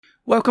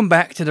Welcome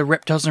back to the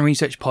Reptiles and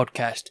Research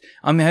podcast.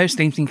 I'm your host,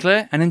 Liam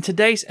Sinclair, and in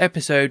today's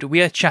episode, we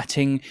are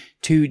chatting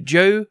to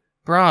Joe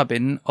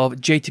Brabin of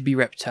JTB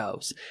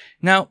Reptiles.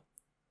 Now,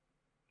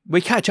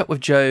 we catch up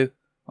with Joe,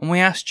 and we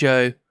ask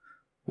Joe,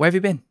 where have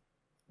you been?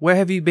 Where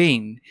have you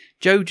been?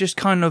 Joe just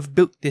kind of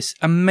built this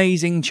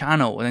amazing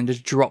channel and then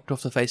just dropped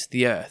off the face of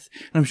the earth.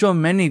 And I'm sure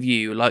many of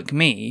you, like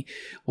me,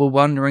 were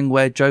wondering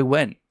where Joe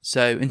went.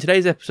 So in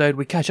today's episode,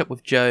 we catch up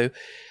with Joe,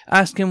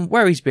 ask him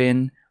where he's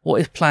been, what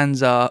his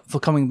plans are for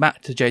coming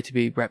back to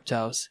JTB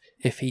Reptiles,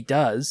 if he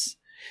does,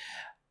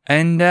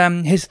 and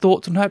his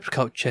thoughts on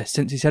herpetoculture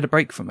since he's had a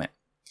break from it.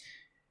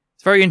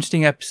 It's a very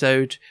interesting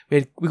episode.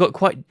 We got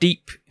quite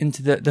deep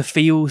into the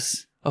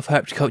feels of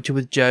herpetoculture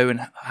with Joe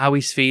and how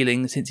he's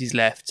feeling since he's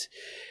left.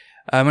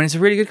 And it's a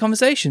really good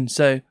conversation.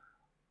 So,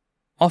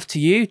 off to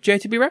you,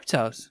 JTB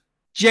Reptiles.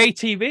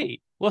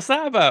 JTB? What's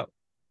that about?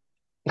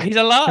 He's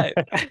alive.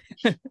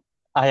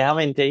 I am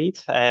indeed.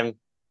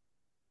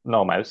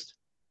 Almost.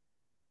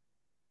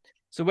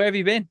 So where have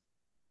you been?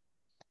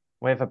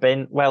 Where have I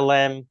been? Well,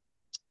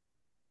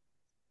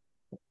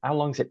 how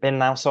long's it been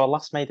now? So I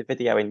last made a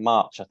video in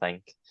March, I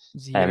think. It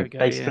was a year ago,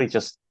 basically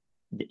just,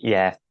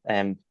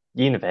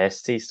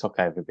 universities took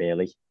over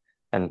really,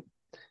 and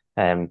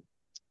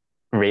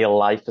real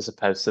life as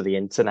opposed to the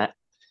internet.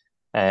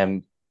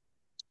 I'm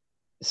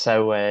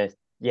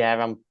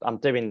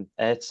doing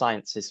earth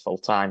sciences full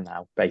time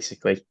now,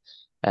 basically.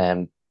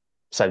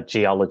 So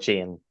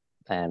geology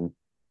and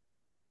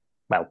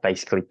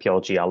basically pure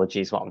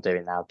geology is what I'm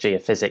doing now.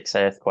 Geophysics,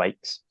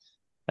 earthquakes,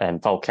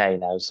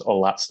 volcanoes,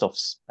 all that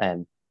stuff's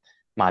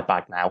my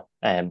bag now.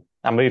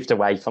 I moved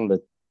away from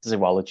the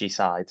zoology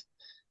side,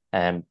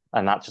 and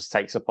that just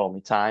takes up all my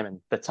time,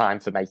 and the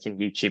time for making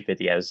YouTube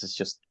videos is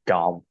just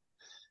gone.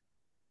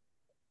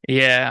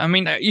 Yeah, I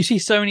mean, you see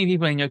so many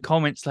people in your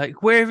comments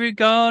like, where have you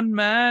gone,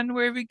 man?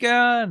 Where have you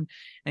gone?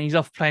 And he's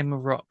off playing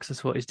with rocks.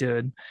 That's what he's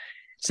doing.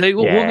 So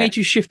what made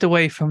you shift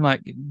away from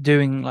like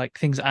doing like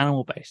things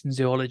animal-based and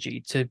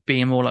zoology to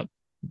being more like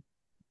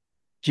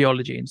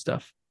geology and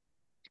stuff?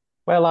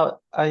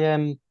 Well,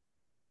 I'd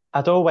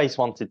always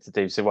wanted to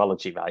do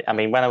zoology, right? I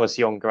mean, when I was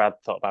younger, I'd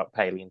thought about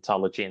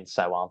paleontology and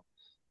so on.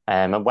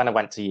 And when I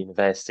went to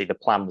university, the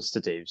plan was to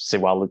do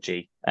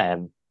zoology.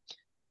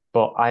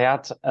 But I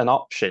had an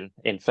option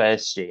in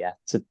first year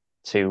to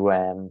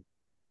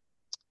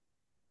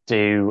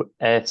do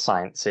earth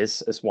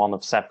sciences as one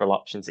of several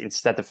options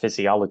instead of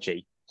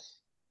physiology.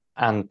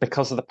 And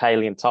because of the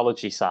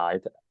paleontology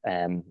side,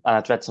 and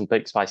I'd read some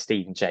books by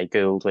Stephen Jay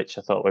Gould, which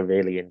I thought were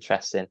really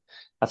interesting,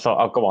 I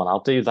thought, oh, go on, I'll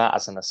do that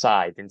as an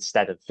aside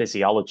instead of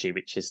physiology,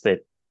 which is the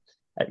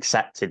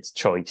accepted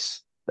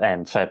choice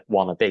for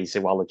wannabe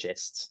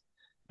zoologists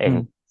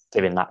in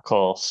doing that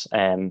course.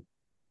 And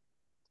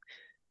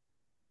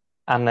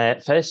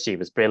the first year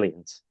was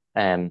brilliant.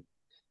 And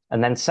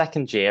then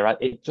second year,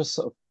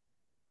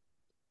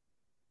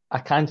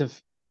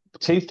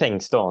 two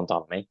things dawned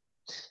on me.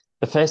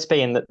 The first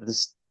being that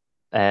there's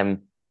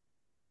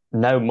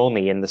no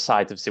money in the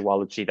side of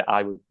zoology that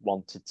I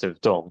wanted to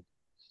have done.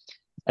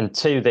 And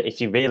two, that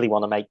if you really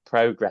want to make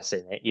progress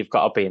in it, you've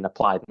got to be an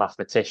applied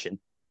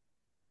mathematician,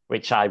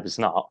 which I was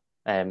not.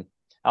 I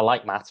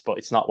like maths, but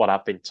it's not what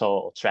I've been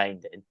taught or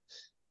trained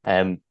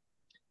in.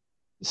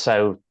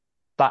 So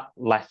that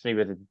left me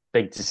with a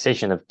big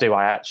decision of, do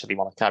I actually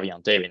want to carry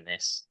on doing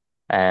this?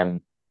 I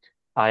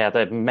had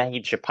a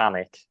major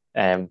panic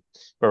where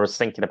I was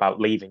thinking about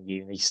leaving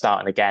uni,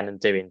 starting again and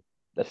doing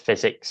the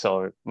physics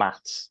or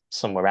maths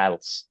somewhere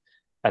else,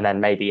 and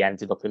then maybe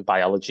ended up in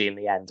biology in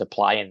the end,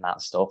 applying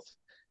that stuff.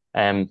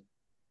 But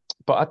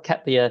I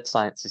kept the earth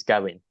sciences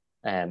going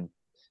in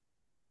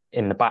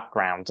the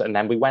background, and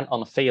then we went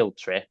on a field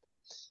trip,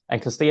 and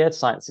because the earth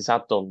sciences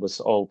I'd done was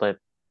all the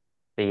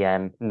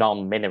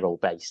non-mineral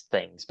based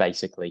things,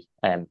 basically.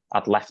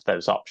 I'd left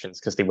those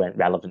options because they weren't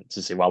relevant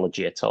to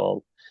zoology at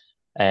all.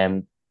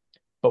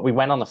 But we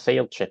went on a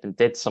field trip and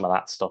did some of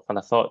that stuff, and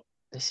I thought,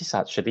 this is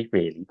actually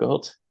really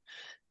good.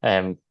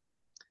 And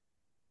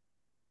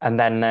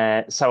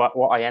then, so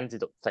what I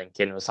ended up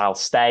thinking was, I'll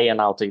stay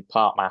and I'll do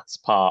part maths,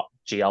 part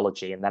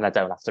geology, and then I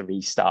don't have to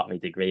restart my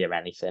degree or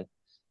anything.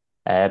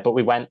 But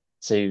we went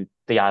to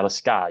the Isle of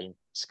Skye in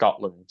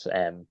Scotland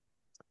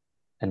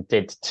and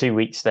did 2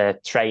 weeks there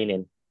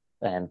training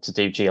to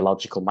do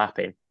geological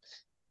mapping.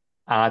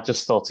 And I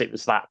just thought it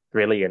was that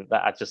brilliant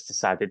that I just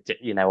decided,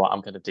 you know what,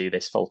 I'm going to do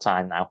this full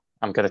time now.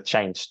 I'm going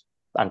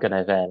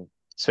to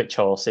switch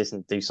horses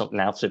and do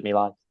something else with my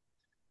life.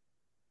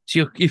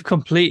 So you've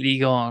completely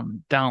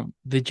gone down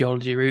the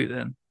geology route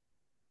then?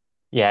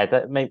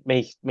 Yeah, my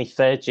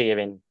third year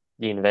in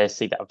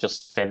university that I've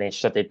just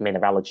finished, I did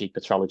mineralogy,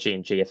 petrology,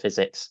 and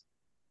geophysics.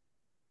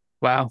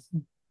 Wow.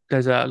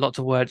 There's lots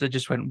of words that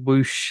just went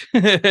whoosh.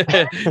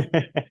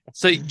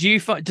 So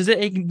does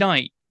it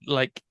ignite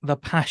like the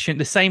passion,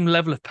 the same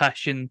level of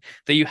passion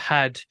that you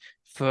had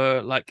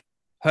for like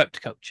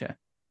herpetoculture?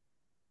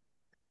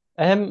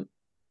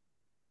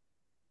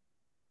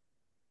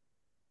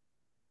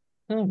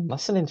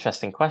 That's an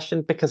interesting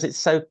question because it's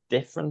so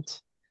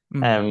different.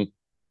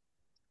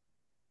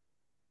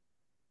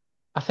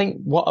 I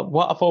think what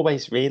I've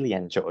always really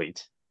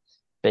enjoyed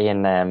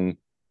being a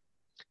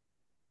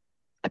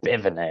bit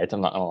of a nerd,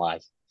 I'm not gonna lie,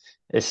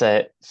 is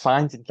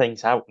finding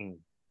things out and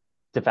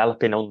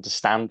developing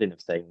understanding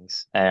of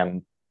things.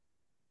 And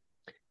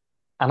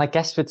I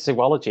guess with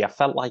zoology, I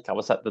felt like I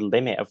was at the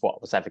limit of what I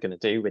was ever going to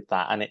do with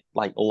that, and it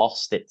like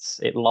lost its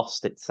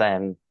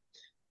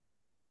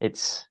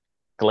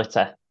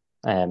glitter.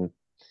 Um,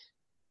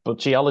 but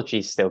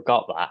geology's still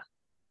got that.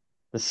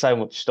 There's so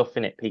much stuff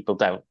in it people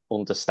don't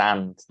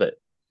understand that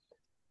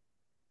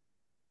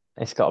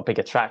it's got a big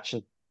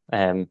attraction.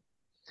 And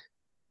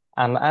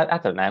I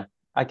don't know.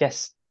 I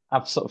guess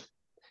I've sort of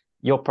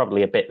you're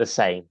probably a bit the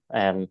same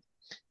in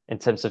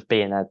terms of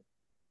being a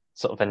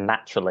sort of a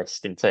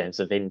naturalist in terms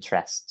of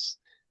interests.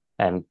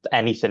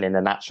 Anything in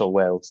the natural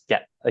world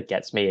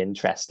gets me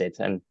interested,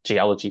 and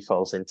geology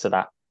falls into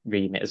that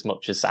remit as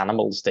much as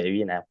animals do,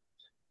 you know.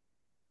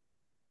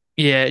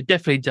 Yeah, it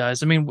definitely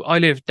does. I mean, I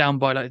live down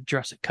by like the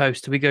Jurassic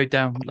Coast. We go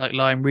down like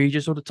Lyme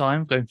Regis all the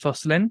time, going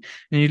fossiling.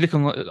 And you look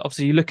on,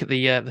 obviously, you look at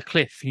the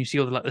cliff and you see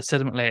all the like the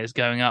sediment layers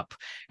going up.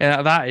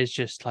 And that is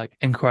just like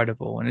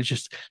incredible. And it's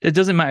just it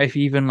doesn't matter if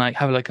you even like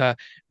have like a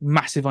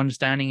massive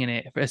understanding in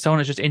it. If someone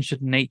is just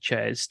interested in nature,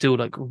 it's still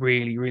like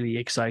really, really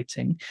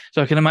exciting.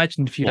 So I can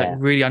imagine if you like Yeah.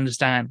 really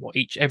understand what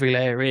every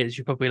layer is,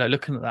 you're probably like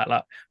looking at that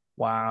like,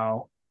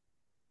 wow.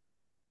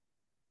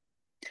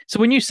 So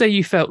when you say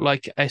you felt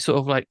like a sort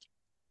of like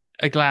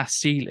a glass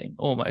ceiling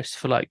almost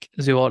for like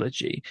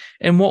zoology.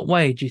 In what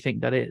way do you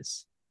think that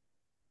is?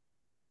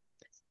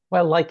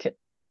 Well, like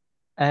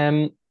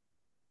um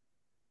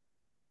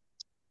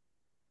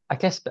I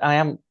guess I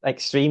am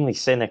extremely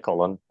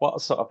cynical, and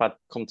what sort of I've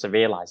come to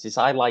realize is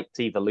I liked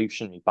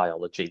evolutionary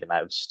biology the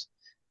most.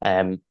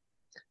 Um,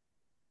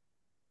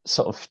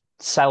 Sort of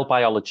cell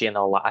biology and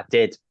all that I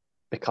did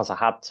because I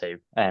had to.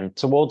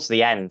 Towards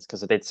the end,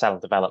 because I did cell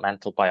and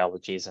developmental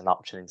biology as an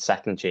option in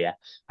second year,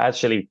 I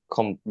actually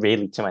come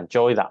really to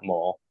enjoy that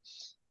more.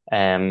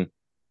 Um,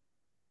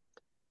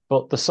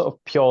 but the sort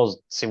of pure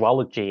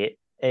zoology,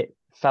 it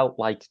felt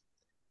like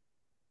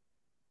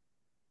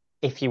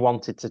if you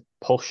wanted to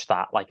push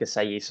that, like I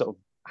say, you sort of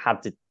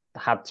had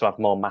to have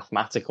more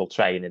mathematical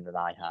training than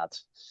I had.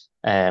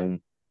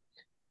 Um,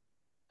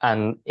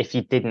 and if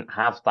you didn't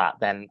have that,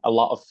 then a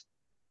lot of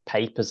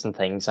papers and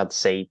things I'd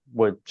see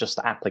were just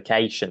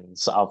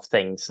applications of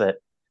things that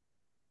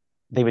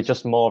they were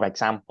just more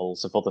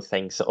examples of other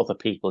things that other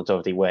people had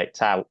already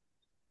worked out.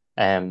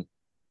 Um,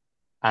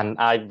 and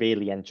I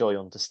really enjoy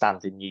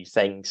understanding new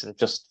things and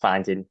just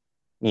finding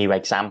new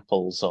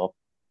examples or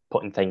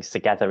putting things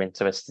together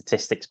into a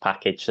statistics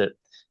package that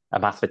a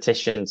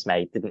mathematician's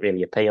made didn't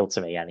really appeal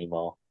to me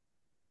anymore.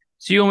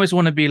 So you almost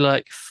want to be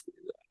like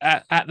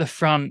at the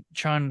front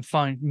trying to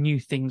find new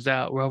things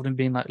out rather than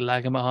being like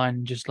lagging behind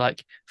and just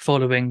like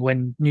following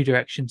when new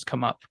directions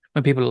come up.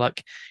 When people are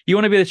like, you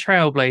want to be the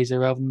trailblazer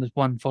rather than the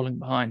one following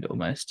behind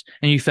almost.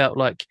 And you felt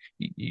like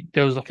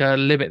there was like a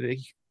limit that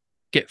you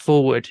get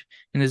forward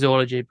in the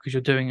zoology because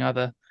you're doing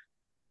other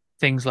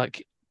things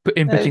like Uh,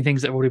 inputting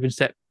things that have already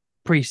been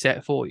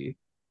preset for you.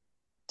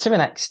 to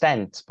an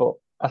extent, but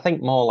I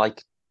think more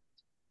like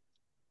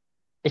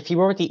if you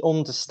already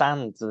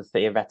understand the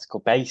theoretical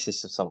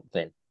basis of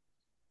something,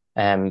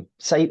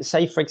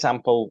 say for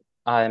example,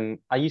 I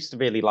used to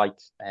really like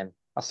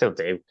I still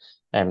do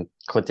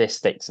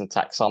cladistics and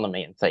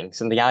taxonomy and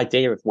things, and the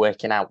idea of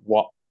working out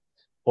what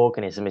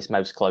organism is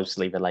most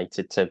closely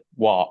related to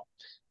what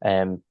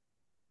um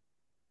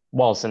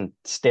was and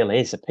still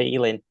is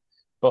appealing.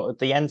 But at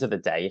the end of the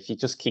day, if you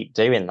just keep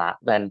doing that,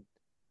 then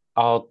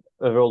are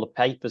all the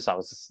papers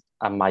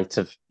I might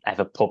have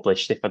ever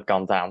published if I'd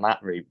gone down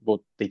that route,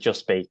 would they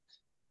just be,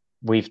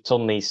 we've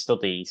done these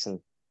studies and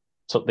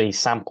took these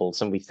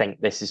samples and we think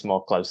this is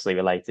more closely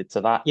related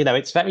to that. You know,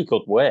 it's very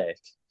good work.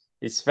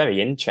 It's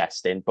very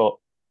interesting, but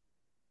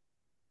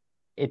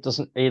it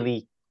doesn't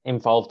really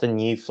involve the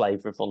new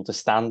flavor of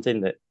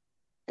understanding that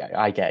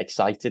I get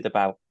excited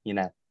about, you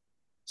know.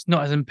 It's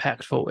not as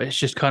impactful. It's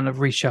just kind of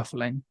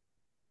reshuffling.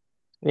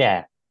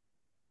 Yeah.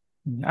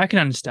 I can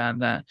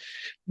understand that.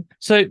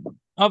 So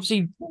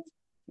obviously,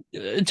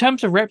 in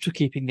terms of reptile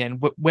keeping, then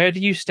where do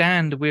you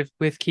stand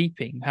with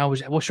keeping?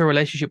 What's your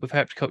relationship with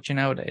herpetoculture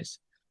nowadays?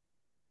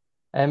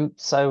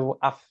 So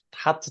I've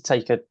had to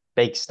take a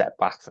big step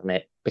back from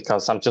it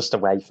because I'm just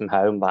away from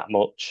home that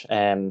much.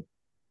 And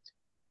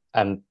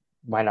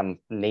when I'm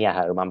near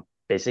home, I'm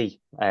busy.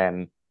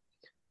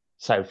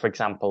 So for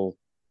example,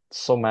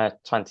 summer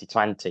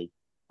 2020,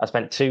 I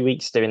spent 2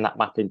 weeks doing that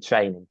mapping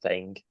training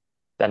thing.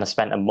 Then I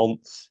spent a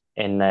month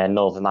in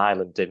Northern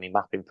Ireland doing my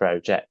mapping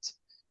project.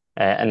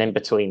 And in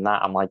between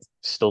that, I'm like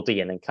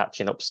studying and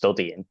catching up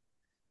studying.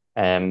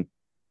 Um,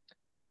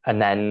 and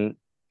then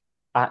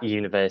at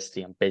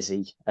university, I'm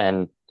busy.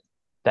 And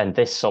then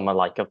this summer,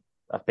 like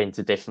I've been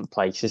to different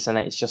places, and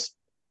it's just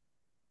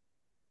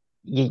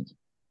you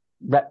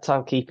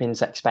reptile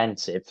keeping's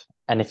expensive,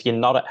 and if you're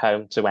not at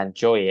home to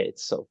enjoy it,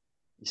 it's sort of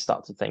you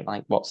start to think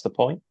like, what's the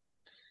point?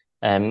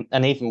 And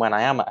even when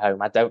I am at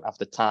home, I don't have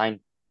the time.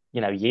 You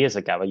know, years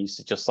ago, I used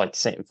to just like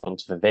sit in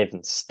front of a viv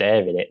and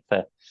stare at it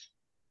for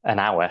an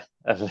hour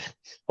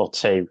or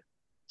two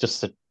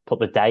just to put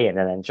the day in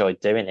and enjoy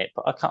doing it,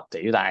 but I can't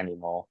do that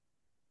anymore.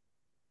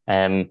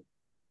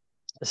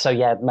 So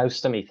yeah,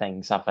 most of my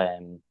things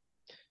I've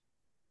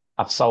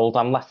sold.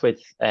 I'm left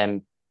with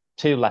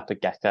two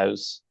leopard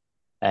geckos,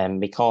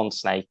 my corn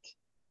snake,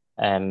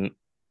 a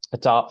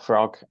dart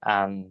frog,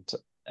 and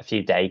a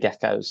few day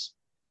geckos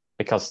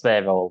because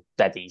they're all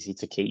dead easy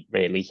to keep,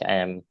 really.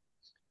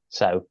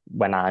 So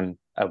when I'm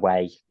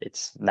away,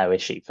 it's no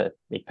issue for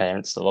my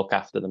parents to look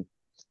after them.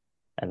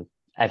 And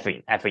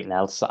everything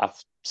else that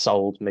I've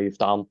sold,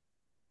 moved on.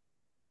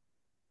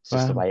 It's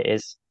just the Wow. way it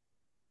is.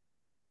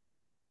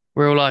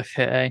 Real life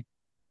hit, eh?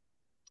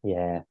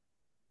 Yeah.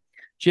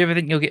 Do you ever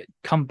think you'll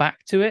come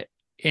back to it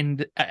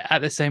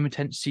at the same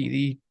intensity that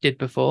you did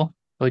before,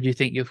 or do you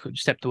think you've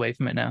stepped away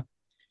from it now?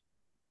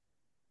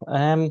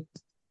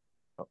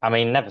 I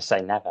mean, never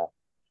say never.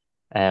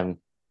 Um,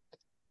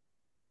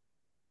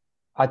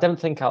 I don't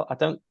think I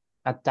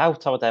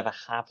doubt I would ever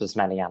have as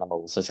many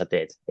animals as I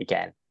did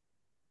again.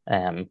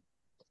 Um,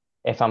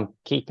 if I'm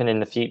keeping in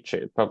the future,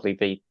 it'd probably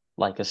be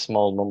like a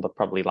small number,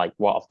 probably like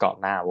what I've got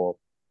now, or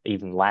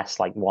even less,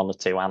 like one or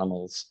two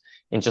animals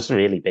in just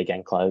really big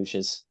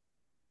enclosures.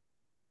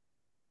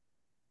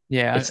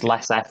 Yeah, It's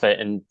less effort,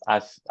 and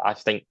I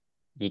think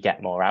you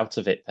get more out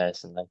of it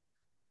personally.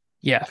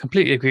 yeah, I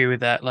completely agree with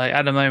that. Like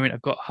at the moment,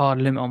 I've got a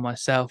hard limit on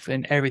myself,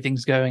 and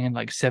everything's going in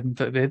like 7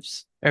 foot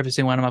vivs. Every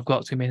single one I've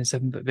got is gonna be in a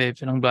 7 foot viv,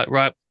 and I'm like,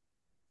 right,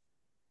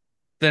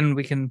 then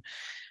we can,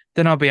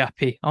 then I'll be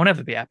happy. I'll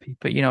never be happy,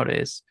 but you know what it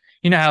is.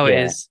 You know how it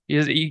Yeah. is.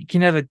 You can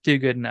never do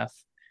good enough.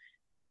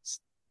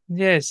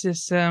 Yeah, it's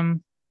just Yeah,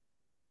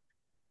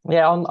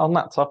 on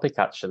that topic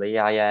actually,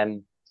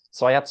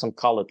 so I had some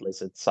collared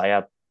lizards. I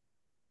had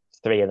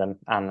three of them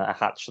and a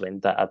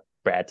hatchling that I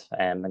bred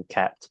and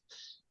kept.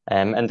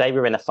 And they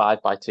were in a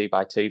 5 by 2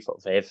 by 2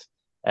 foot viv.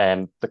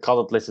 The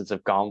collared lizards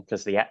have gone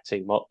because they ate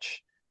too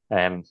much.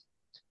 Um,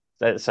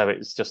 so it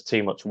was just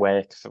too much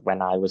work for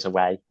when I was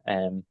away.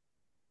 And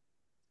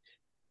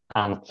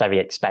very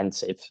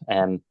expensive.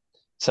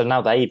 So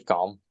now they've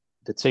gone.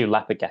 The two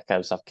leopard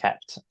geckos I've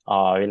kept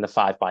are in the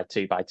 5 by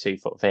 2 by 2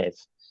 foot viv.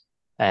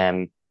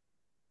 And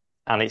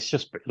it's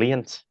just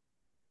brilliant.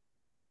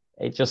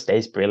 It just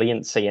is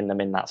brilliant seeing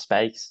them in that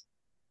space.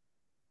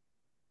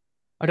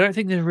 I don't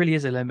think there really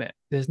is a limit.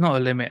 There's not a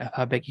limit of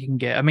how big you can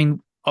get. I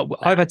mean,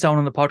 I've had someone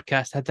on the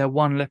podcast had their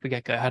one leopard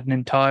gecko had an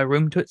entire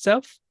room to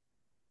itself,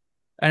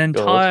 Good.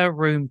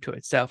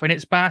 and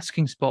its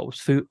basking spot was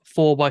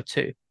 4 by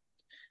 2.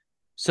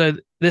 So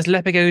this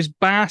leopard gecko's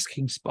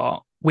basking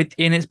spot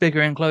within its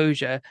bigger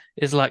enclosure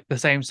is like the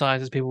same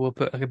size as people will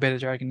put like a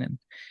bearded dragon in. And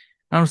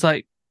I was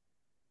like,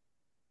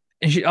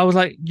 I was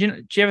like, do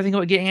you ever think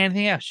about getting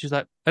anything else? She's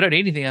like, I don't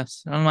need anything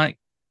else. And I'm like,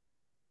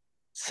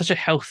 such a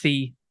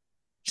healthy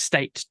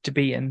state to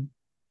be in.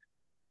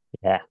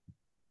 Yeah.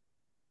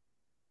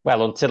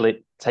 Well, until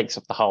it takes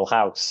up the whole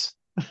house.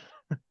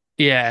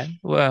 Yeah,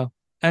 well,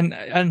 and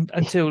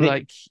until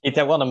like You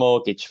don't want a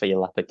mortgage for your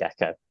leopard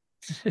gecko.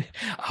 a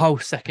whole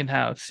second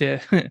house,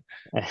 yeah.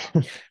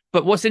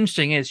 But what's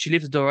interesting is she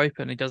leaves the door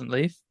open and he doesn't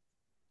leave.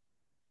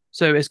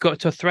 So it's got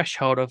to a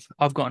threshold of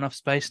I've got enough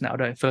space now. I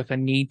don't feel like I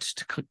need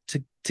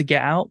to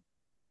get out.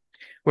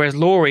 Whereas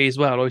Laurie as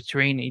well, or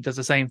Torini, does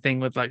the same thing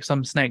with like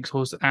some snakes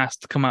was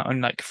asked to come out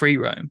and like free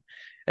roam,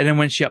 and then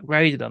when she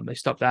upgraded them, they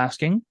stopped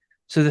asking.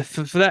 So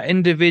for that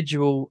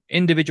individual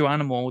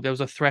animal, there was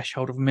a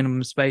threshold of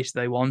minimum space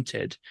they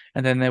wanted,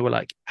 and then they were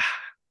like, ah.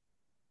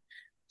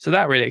 So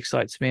that really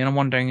excites me, and I'm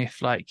wondering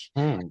if like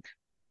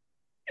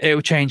it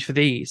will change for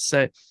these.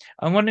 So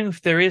I'm wondering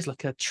if there is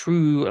like a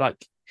true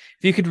like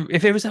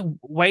if there was a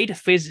way to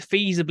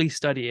feasibly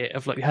study it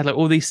of like you had like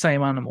all these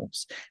same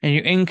animals and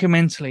you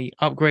incrementally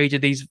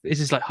upgraded these. This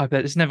is like hyper.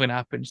 It's never going to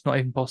happen. It's not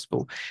even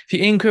possible. If you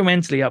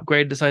incrementally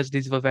upgrade the size of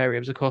these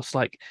vivariums across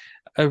like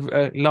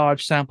a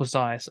large sample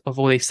size of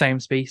all these same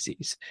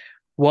species,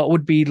 what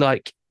would be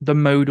like the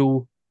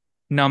modal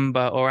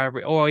number or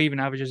average or even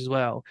averages as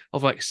well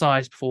of like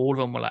size before all of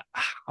them were like,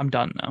 I'm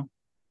done now.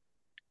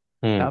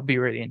 That would be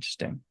really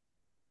interesting.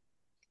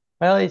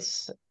 Well,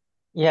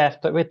 yeah,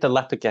 but with the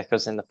leopard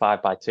geckos in the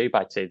 5 by 2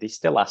 by 2, they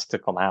still ask to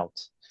come out.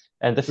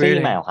 And the Really?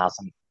 female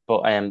hasn't,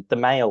 but the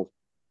male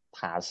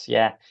has,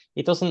 yeah.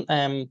 He doesn't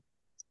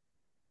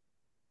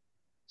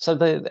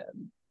so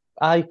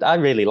I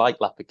really like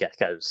leopard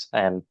geckos.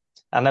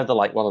 I know they're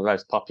like one of the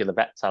most popular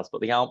reptiles, but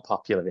they aren't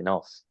popular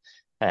enough.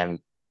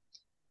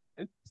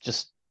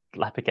 Just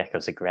leopard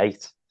geckos are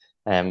great.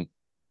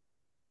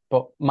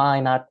 But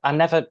mine, I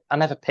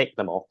never pick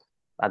them up.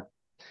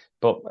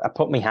 But I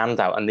put my hand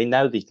out, and they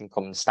know they can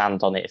come and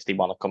stand on it if they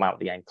want to come out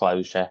the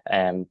enclosure.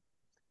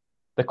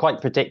 They're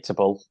quite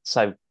predictable.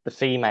 So the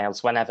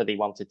females, whenever they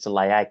wanted to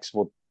lay eggs,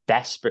 would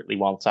desperately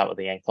want out of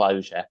the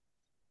enclosure,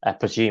 I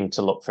presume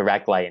to look for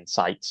egg laying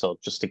sites or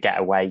just to get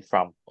away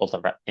from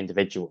other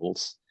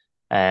individuals.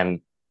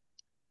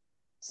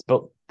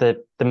 But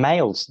the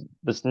males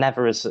was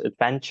never as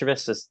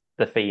adventurous as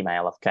the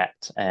female I've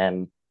kept.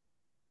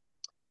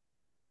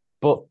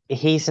 But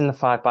he's in the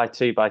 5 by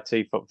 2 by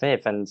 2 foot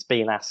viv and's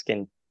been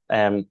asking.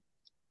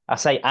 I I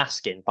say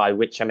asking, by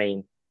which I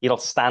mean he'll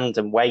stand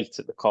and wait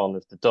at the corner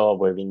of the door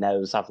where he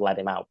knows I've let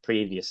him out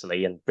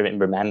previously and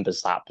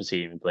remembers that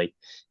presumably.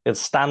 He'll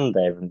stand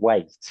there and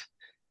wait,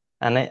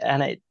 and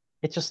it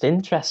just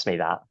interests me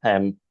that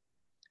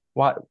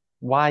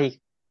why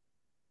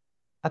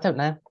I don't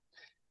know.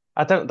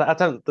 I don't.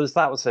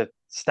 That was a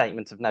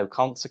statement of no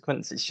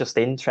consequence. It's just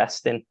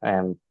interesting.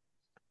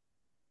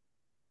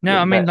 No,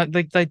 I mean, that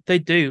like they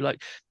do.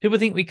 Like people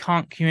think we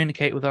can't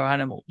communicate with our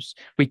animals.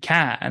 We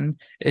can.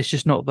 It's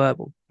just not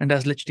verbal, and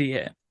that's literally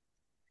it.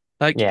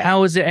 Like, yeah,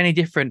 how is it any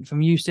different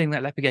from you seeing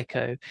that leopard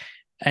gecko,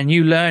 and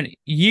you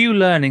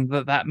learning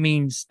that that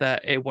means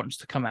that it wants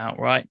to come out,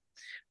 right?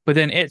 But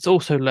then it's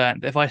also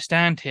learned that if I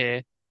stand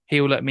here,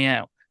 he will let me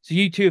out. So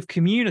you two have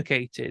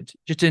communicated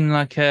just in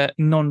like a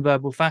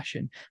non-verbal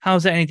fashion. How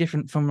is that any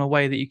different from the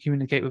way that you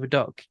communicate with a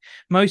dog?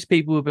 Most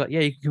people will be like, yeah,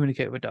 you can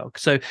communicate with a dog.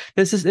 So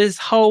there's this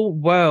whole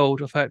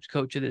world of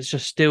herpetoculture that's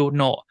just still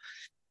not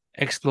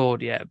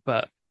explored yet.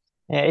 But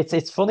yeah.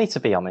 It's funny to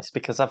be honest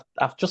because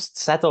I've just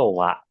said all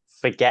that,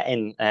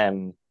 forgetting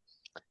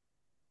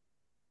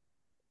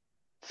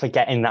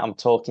forgetting that I'm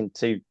talking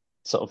to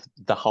sort of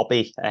the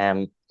hobby.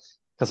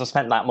 Because I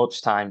spent that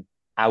much time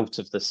out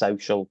of the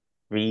social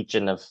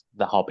region of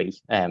the hobby,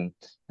 and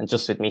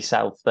just with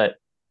myself that,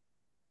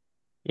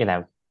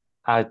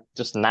 I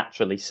just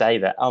naturally say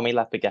that, oh, my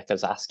leopard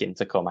gecko's asking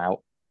to come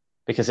out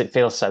because it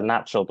feels so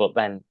natural. But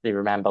then they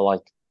remember,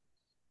 like,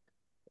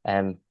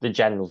 the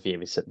general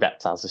view is that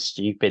reptiles are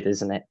stupid,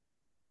 isn't it?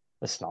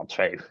 That's not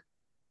true.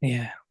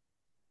 yeah,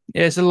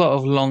 there's a lot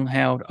of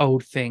long-held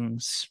old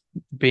things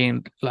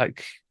being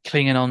like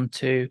clinging on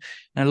to,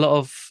 and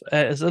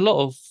there's a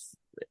lot of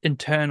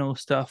internal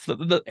stuff.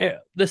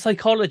 The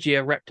psychology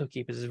of reptile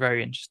keepers is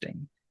very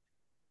interesting.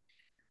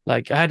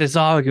 Like I had this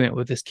argument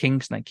with this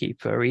king snake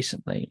keeper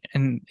recently,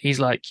 and he's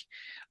like,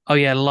 "Oh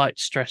yeah, light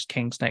stress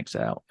king snakes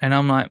out," and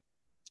I'm like,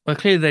 "Well,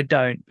 clearly they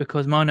don't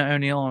because mine are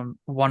only on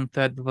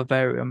 1/3 of the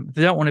vivarium. If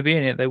they don't want to be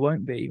in it, they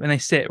won't be, and they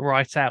sit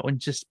right out and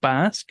just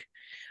bask."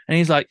 And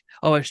he's like,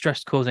 "Oh, it's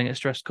stress causing. It's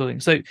stress causing."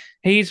 So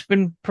he's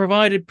been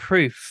provided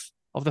proof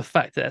of the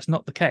fact that that's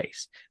not the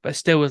case, but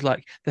still was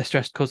like, "They're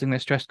stress causing. They're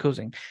stress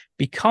causing,"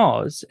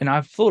 because, and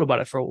I've thought about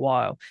it for a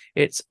while.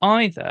 It's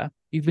either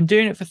you've been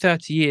doing it for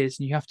 30 years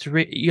and you have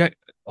to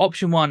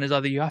option one is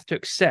either you have to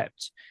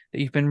accept that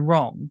you've been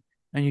wrong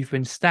and you've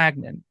been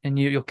stagnant and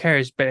your care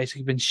has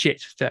basically been shit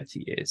for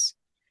 30 years,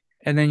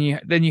 and then you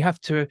have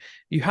to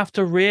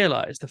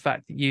realize the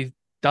fact that you've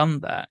done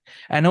that,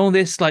 and all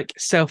this like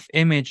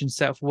self-image and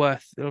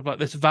self-worth of like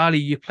this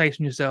value you place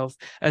on yourself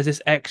as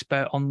this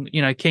expert on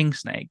king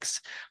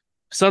snakes,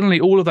 suddenly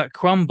all of that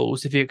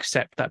crumbles if you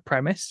accept that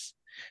premise.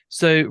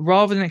 So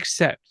rather than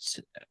accept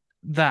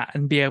that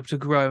and be able to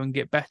grow and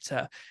get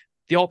better,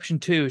 the option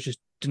two is just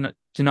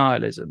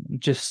denialism,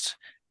 just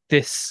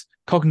this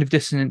cognitive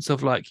dissonance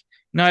of like,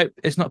 no,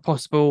 it's not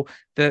possible.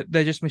 They're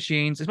just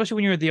machines, especially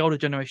when you're the older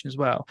generation as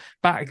well.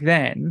 Back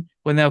then,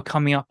 when they were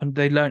coming up and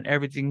they learned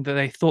everything that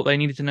they thought they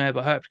needed to know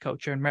about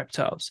herpetoculture and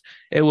reptiles,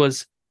 it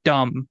was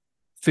dumb,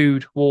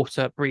 food,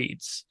 water,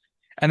 breeds.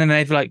 And then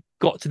they've like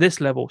got to this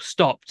level,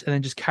 stopped, and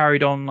then just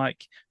carried on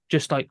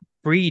just like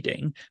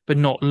breeding, but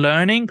not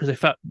learning because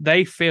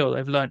they feel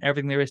they've learned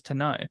everything there is to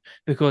know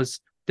because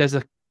there's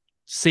a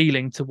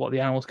ceiling to what the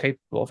animal's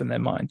capable of in their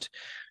mind.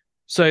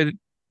 So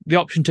the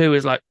option two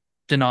is like,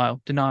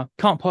 denial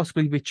can't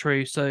possibly be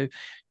true, so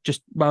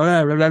just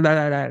blah, blah, blah,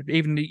 blah, blah,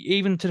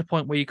 even to the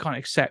point where you can't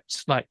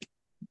accept like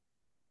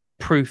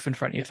proof in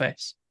front of your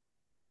face.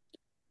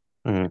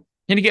 You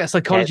get a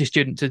psychology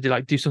student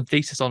to do some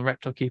thesis on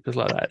reptile keepers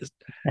like that.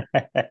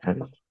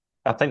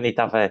 I think they'd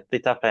have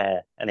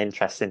an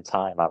interesting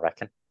time, I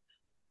reckon.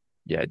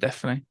 Yeah,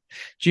 definitely.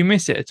 Do you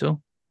miss it at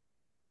all?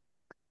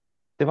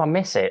 Do I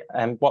miss it?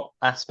 And what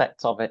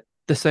aspect of it?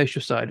 The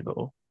social side of it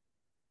all.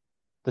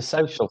 The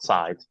social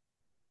side.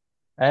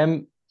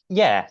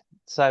 Yeah.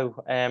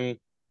 So,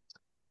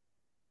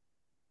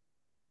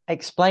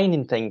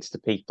 explaining things to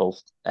people.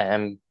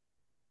 I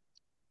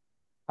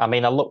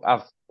mean,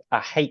 I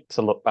hate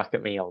to look back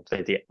at me old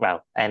video,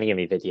 well, any of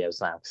my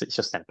videos now, because it's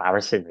just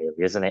embarrassing, really,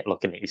 isn't it?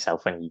 Looking at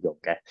yourself when you're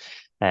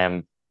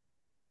younger.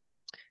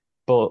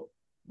 But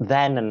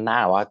then and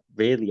now, I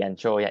really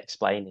enjoy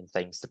explaining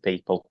things to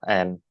people.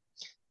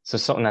 So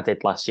something I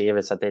did last year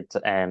is I did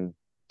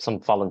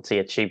some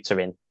volunteer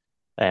tutoring,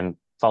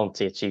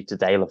 volunteer tutor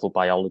day level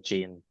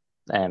biology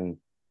and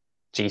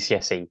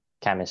GCSE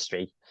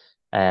chemistry,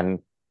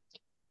 and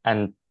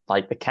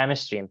like the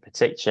chemistry in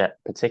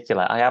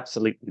particular, I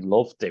absolutely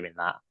love doing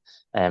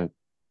that,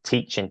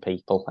 teaching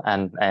people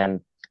and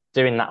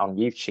doing that on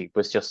YouTube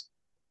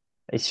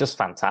it's just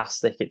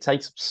fantastic. It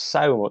takes up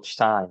so much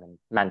time and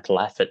mental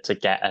effort to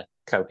get a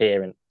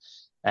coherent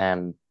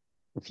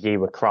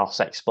view across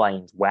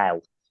explained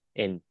well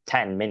in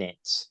 10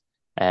 minutes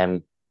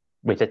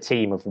with a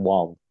team of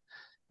one.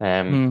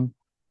 I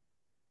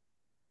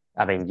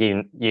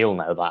mean, you'll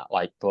know that,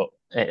 like, but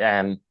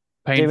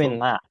doing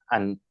that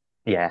and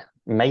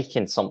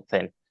making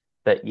something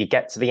that you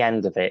get to the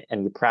end of it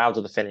and you're proud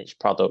of the finished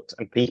product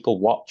and people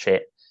watch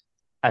it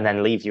and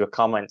then leave you a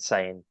comment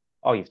saying,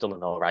 "Oh, you've done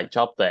an all right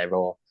job there,"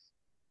 or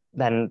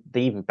then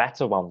the even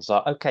better ones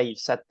are, "Okay, you've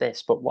said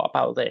this, but what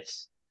about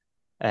this?"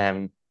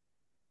 And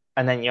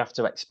then you have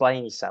to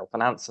explain yourself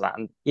and answer that,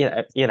 and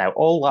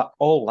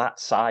all that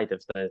side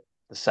of the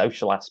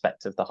social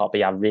aspect of the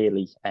hobby, I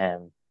really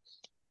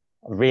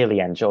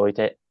enjoyed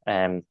it.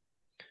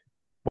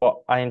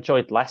 What I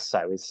enjoyed less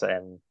so is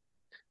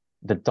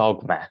the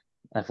dogma,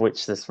 of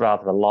which there's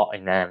rather a lot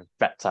in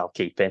reptile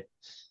keeping.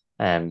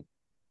 I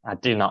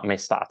do not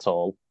miss that at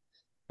all.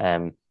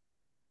 And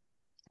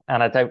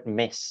I don't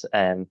miss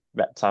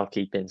reptile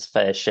keeping's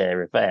fair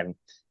share of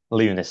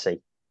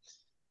lunacy.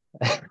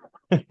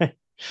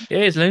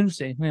 It is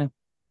lunacy, yeah.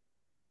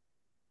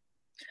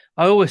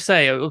 I was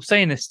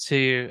saying this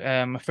to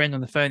a friend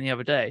on the phone the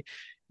other day,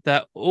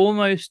 that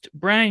almost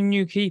brand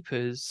new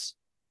keepers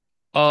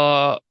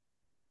are,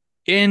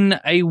 in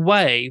a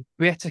way,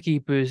 better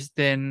keepers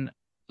than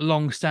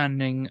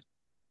long-standing,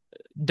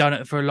 done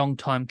it for a long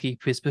time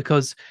keepers,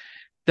 because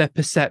their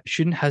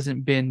perception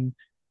hasn't been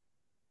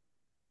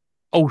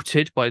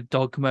altered by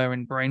dogma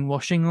and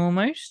brainwashing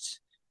almost.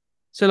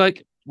 So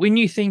like when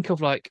you think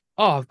of like,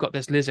 oh, I've got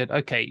this lizard,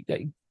 okay,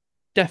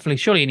 definitely,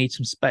 surely you need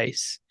some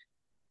space.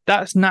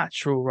 That's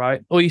natural,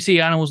 right? Or you see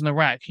animals in the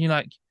rack, and you're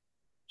like,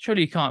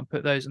 surely you can't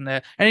put those in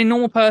there. Any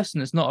normal person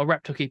that's not a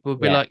reptile keeper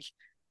would be like,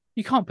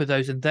 you can't put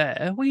those in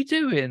there. What are you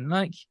doing?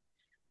 Like,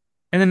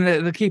 and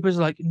then the keepers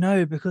are like,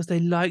 no, because they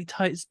like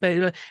tight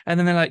space. And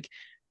then they're like,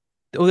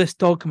 all this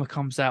dogma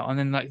comes out, and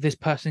then like this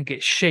person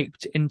gets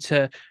shaped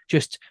into,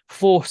 just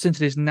forced into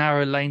these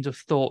narrow lanes of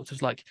thought.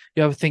 It's like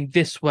you either think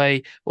this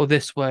way or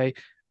this way.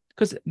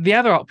 Because the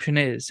other option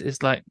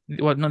is like,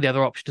 well, not the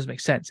other option, doesn't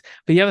make sense.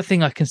 But the other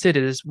thing I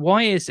considered is,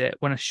 why is it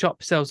when a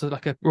shop sells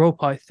like a royal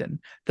python,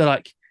 they're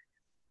like,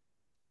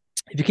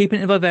 if you're keeping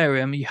it in a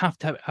vivarium, you have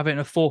to have it in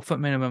a 4-foot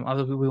minimum,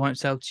 otherwise we won't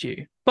sell to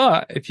you.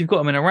 But if you've got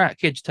them in a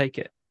rack, you just take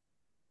it.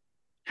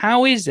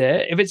 How is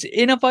it, if it's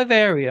in a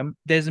vivarium,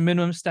 there's a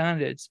minimum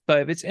standards,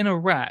 but if it's in a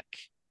rack,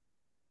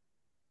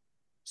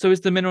 so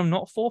is the minimum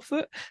not 4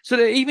 foot? So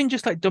that even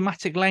just like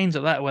dramatic lanes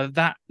like that, where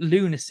that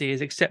lunacy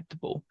is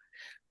acceptable,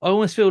 I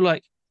almost feel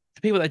like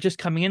the people that are just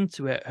coming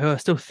into it, who are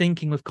still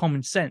thinking with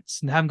common sense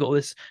and haven't got all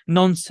this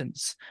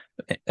nonsense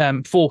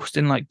forced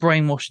and like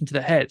brainwashed into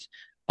their head,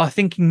 are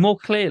thinking more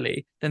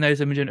clearly than those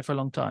who have been doing it for a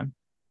long time.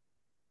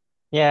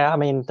 Yeah, I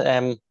mean,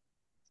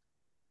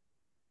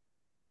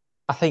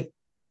 I think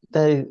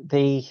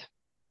the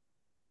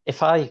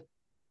if I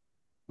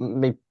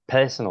my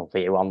personal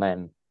view on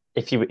them,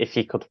 if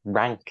you could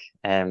rank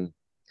a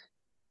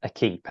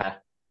keeper,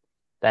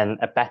 then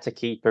a better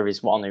keeper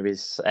is one who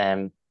is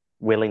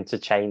willing to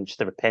change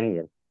their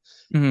opinion.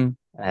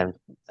 Mm-hmm.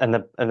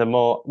 And the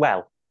more,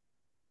 well,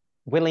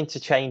 willing to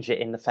change it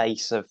in the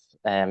face of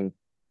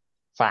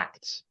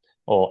fact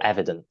or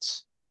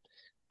evidence,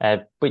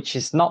 which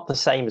is not the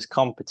same as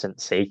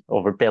competency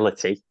or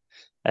ability.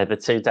 The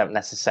two don't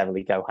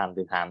necessarily go hand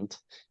in hand.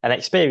 And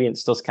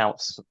experience does count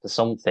for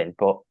something,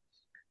 but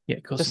yeah,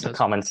 of course, just the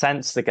common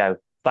sense to go,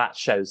 that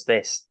shows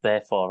this,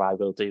 therefore I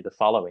will do the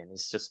following.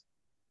 It's just,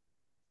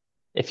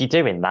 if you're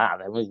doing that,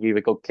 then you're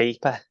a good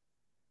keeper,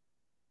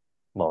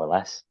 more or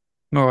less.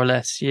 More or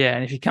less, yeah.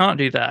 And if you can't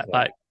do that,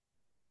 like,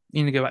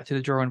 you need to go back to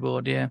the drawing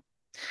board, yeah.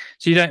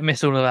 So you don't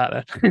miss all of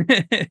that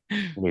then.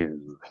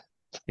 No.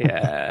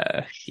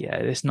 Yeah,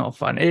 it's not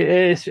fun.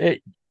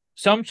 It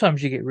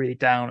sometimes you get really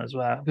down as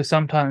well, because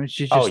sometimes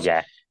you just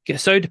get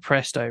so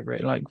depressed over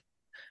it. Like,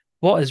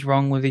 what is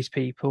wrong with these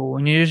people?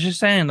 And you're just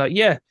saying like,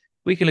 yeah,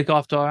 we can look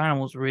after our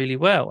animals really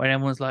well, and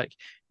everyone's like,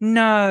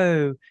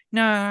 no,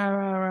 rah,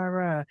 rah,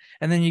 rah.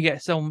 And then you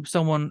get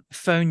someone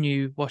phone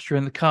you whilst you're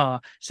in the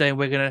car saying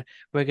we're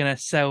gonna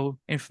sell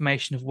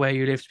information of where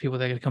you live to people.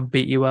 They're gonna come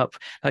beat you up.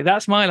 Like,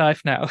 that's my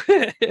life now.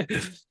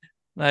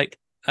 Like,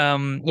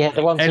 the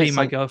ones Ellie,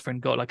 my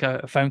girlfriend, got like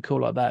a phone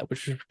call like that,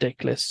 which was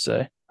ridiculous.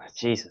 So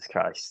Jesus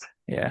Christ.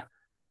 Yeah,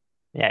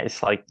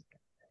 it's like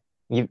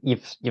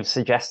you've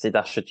suggested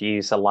I should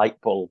use a light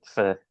bulb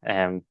for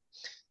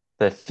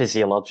the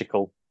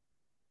physiological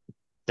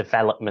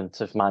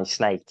development of my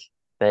snake.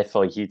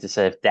 Therefore, you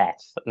deserve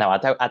death. No,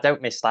 I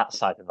don't miss that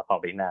side of the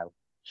hobby. No.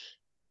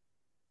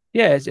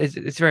 Yeah,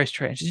 it's very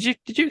strange.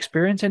 Did you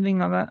experience anything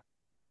like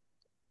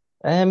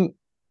that?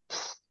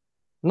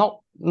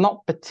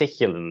 Not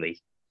particularly.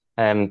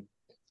 I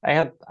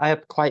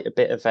had quite a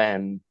bit of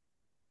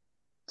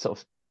sort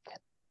of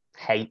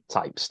hate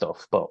type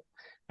stuff, but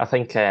I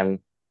think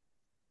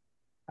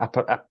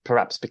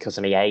perhaps because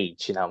of my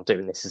age, I'm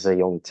doing this as a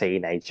young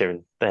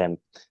teenager and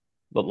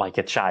look like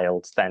a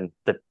child. Then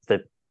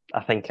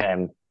I think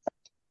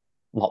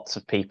lots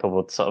of people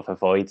would sort of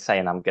avoid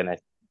saying I'm going to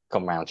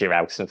come round your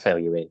house and fill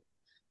you in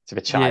to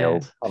a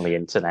child on the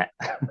internet.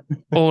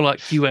 Or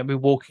like you won't be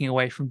walking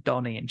away from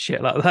Donnie and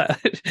shit like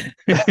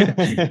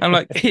that. I'm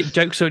like,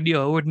 joke's on you,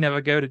 I would never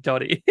go to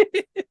Donnie.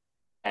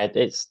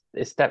 It's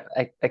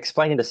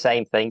explaining the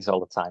same things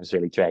all the time is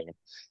really draining.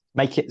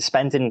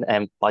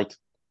 Spending like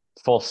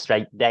 4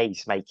 straight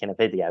days making a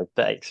video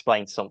that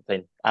explains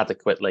something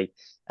adequately,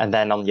 and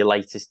then on your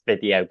latest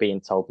video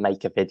being told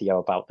make a video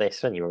about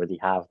this when you already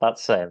have.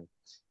 That's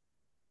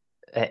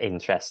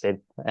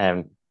interesting.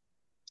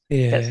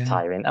 Gets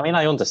tiring. I mean,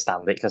 I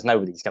understand it because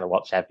nobody's going to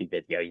watch every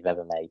video you've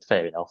ever made.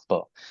 Fair enough,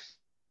 but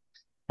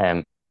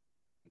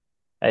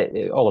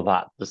all of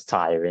that was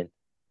tiring.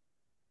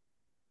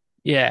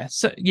 Yeah.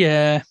 So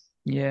yeah.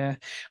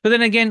 But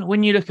then again,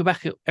 when you look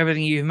back at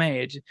everything you've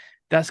made,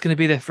 that's going to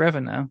be there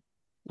forever now.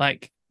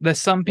 Like,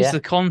 there's some pieces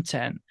of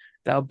content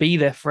that'll be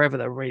there forever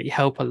that really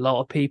help a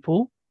lot of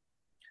people.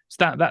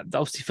 So that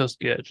obviously feels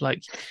good.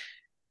 Like,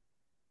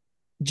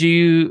 do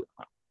you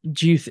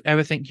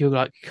ever think you'll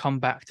like come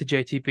back to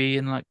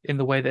JTB in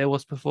the way that it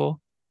was before?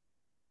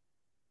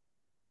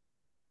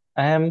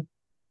 I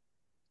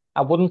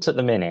wouldn't at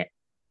the minute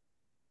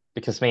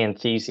because my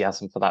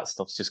enthusiasm for that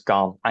stuff's just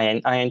gone.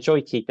 I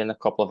enjoy keeping a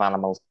couple of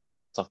animals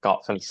I've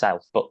got for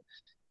myself, but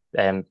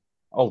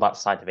all that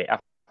side of it,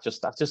 I've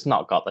just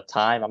not got the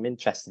time. I'm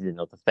interested in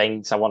other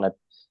things. I want to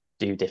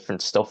do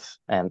different stuff,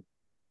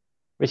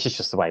 which is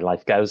just the way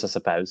life goes, I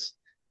suppose.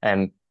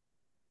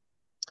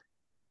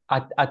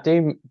 I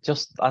do,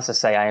 just as I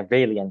say, I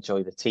really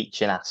enjoy the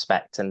teaching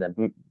aspect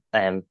and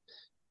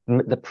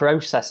the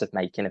process of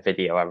making a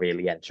video. I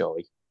really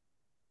enjoy.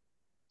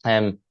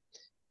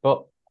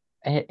 But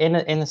in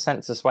a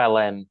sense as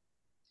well,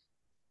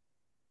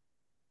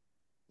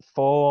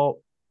 for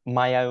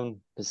my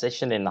own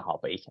position in the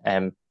hobby,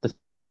 the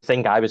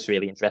thing I was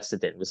really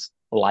interested in was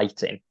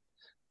lighting,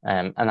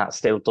 and that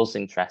still does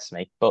interest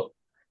me. But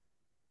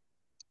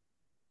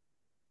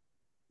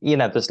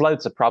there's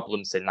loads of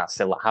problems in that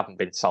still that haven't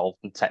been solved,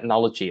 and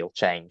technology will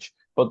change.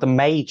 But the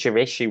major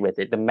issue with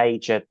it, the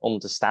major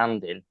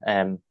understanding,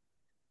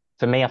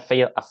 for me, I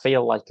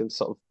feel like I'm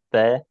sort of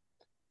there,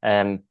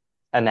 and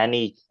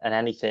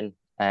anything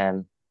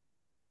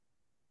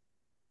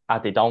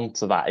added on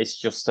to that is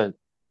just an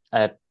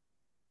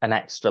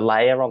extra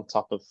layer on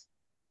top of.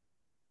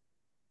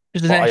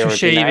 Just an extra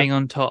shaving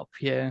on top,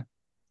 yeah.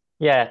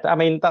 Yeah, I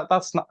mean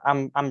that's not.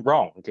 I'm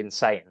wrong in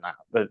saying that,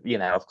 but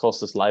of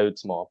course, there's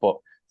loads more. But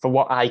for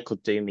what I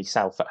could do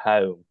myself at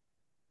home,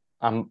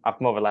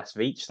 I've more or less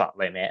reached that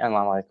limit, and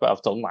I'm like, well,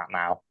 I've done that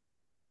now.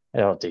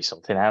 I'll do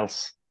something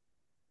else.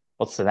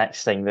 What's the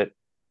next thing that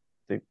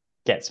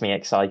gets me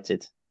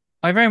excited?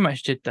 I very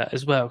much did that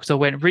as well, because I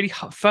went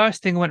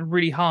first thing I went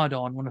really hard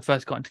on when I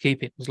first got into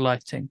keeping was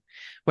lighting.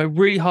 Went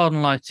really hard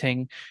on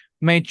lighting,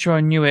 made sure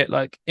I knew it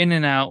like in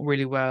and out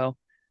really well.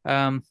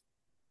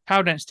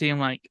 Power density I'm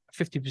like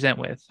 50%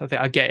 with. I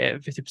think I get it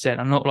at 50%.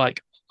 I'm not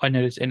like I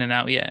know this in and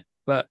out yet,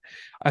 but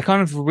I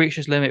kind of reached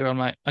this limit where I'm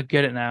like, I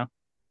get it now.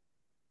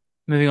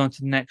 Moving on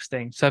to the next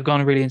thing. So I've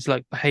gone really into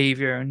like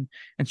behavior and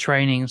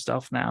training and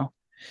stuff now.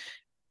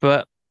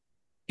 But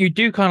you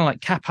do kind of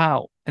like cap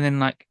out and then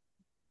like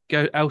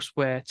go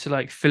elsewhere to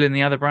like fill in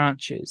the other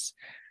branches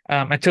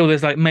until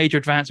there's like major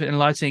advancement in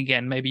lighting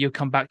again. Maybe you'll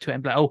come back to it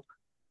and be like, oh,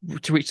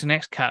 to reach the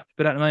next cap.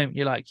 But at the moment,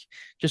 you're like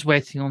just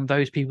waiting on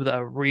those people that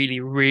are really,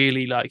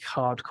 really like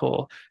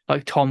hardcore,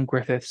 like Tom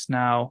Griffiths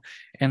now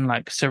and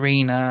like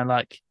Serena,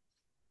 like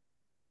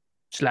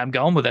just let them get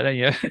on with it, don't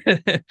you?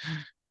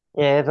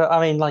 Yeah, but I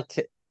mean,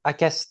 like, I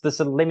guess there's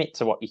a limit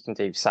to what you can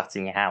do sat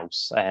in your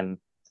house.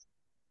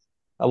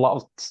 A lot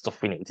of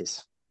stuff we need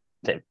is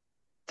the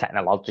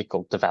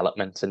technological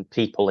development and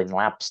people in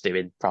labs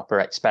doing proper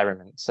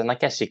experiments. And I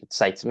guess you could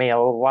say to me,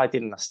 oh, why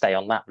didn't I stay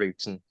on that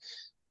route and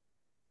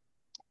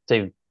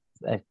do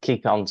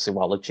keep on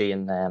zoology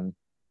and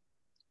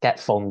get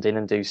funding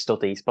and do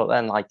studies? But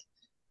then, like,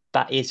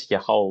 that is your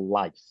whole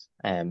life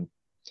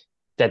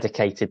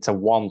dedicated to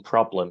one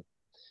problem,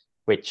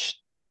 which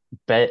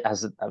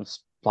has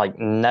like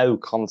no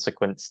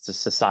consequence to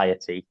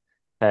society,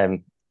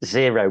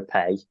 zero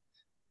pay,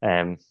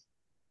 and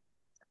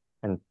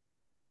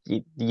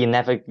you're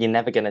never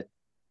going to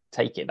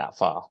take it that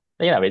far.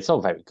 It's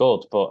all very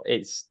good, but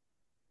it's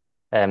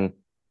I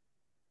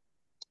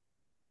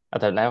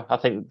don't know. I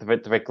think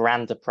there are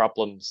grander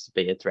problems to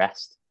be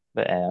addressed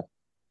that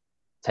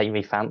take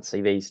me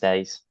fancy these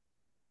days.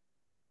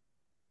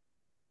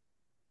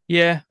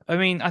 Yeah, I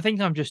mean, I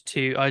think I'm just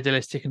too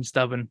idealistic and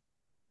stubborn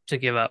to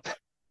give up.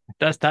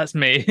 That's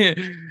me.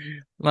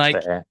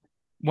 Like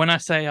when I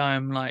say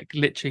I'm like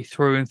literally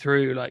through and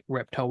through like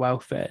reptile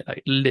welfare,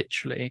 like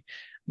literally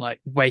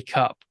like wake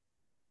up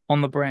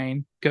on the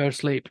brain, go to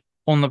sleep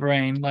on the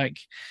brain, like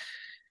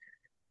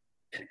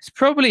it's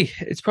probably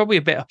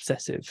a bit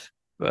obsessive,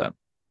 but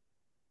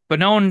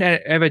no one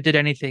ever did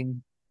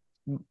anything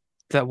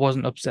that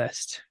wasn't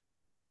obsessed.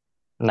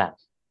 No.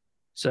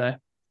 So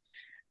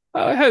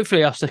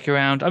hopefully I'll stick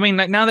around. I mean,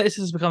 like now that this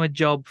has become a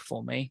job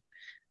for me,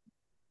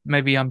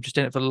 maybe I'm just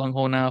in it for the long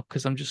haul now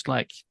because I'm just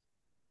like,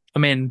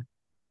 I'm in.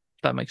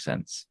 If that makes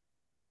sense.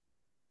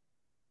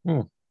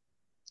 Well,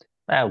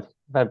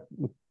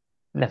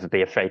 never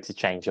be afraid to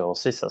change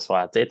horses. That's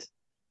what I did.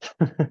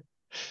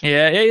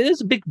 Yeah,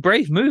 it's a big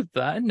brave move,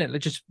 that, isn't it?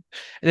 Like just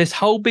this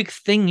whole big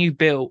thing you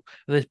built,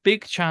 this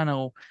big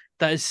channel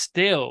that is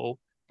still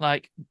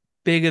like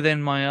bigger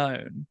than my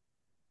own.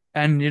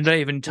 and you don't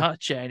even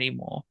touch it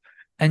anymore.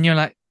 And you're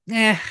like,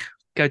 yeah,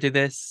 go do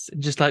this.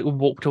 And just like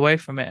walked away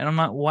from it. And I'm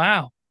like,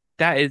 wow,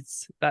 that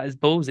is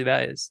ballsy.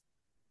 That is.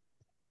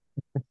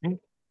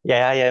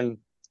 Yeah,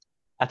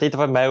 I did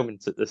have a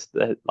moment at this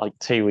like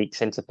 2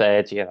 weeks into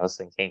third year. I was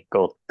thinking,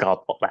 good God,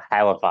 what the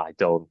hell have I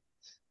done?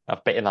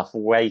 I've bitten off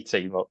way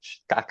too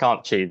much. I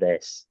can't chew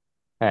this.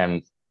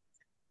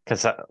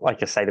 Because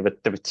like I say, there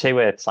were two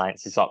Earth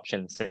Sciences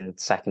options in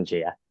second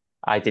year.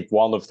 I did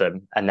one of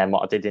them, and then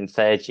what I did in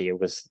third year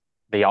was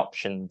the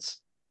options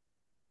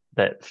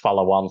that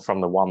follow on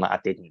from the one that I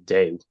didn't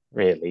do,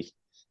 really,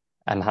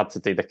 and had to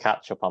do the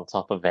catch up on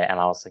top of it. And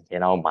I was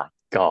thinking, oh my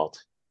God,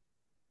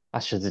 I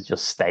should have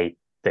just stayed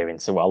doing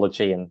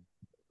zoology.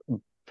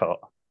 But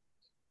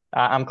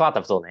I'm glad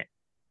I've done it.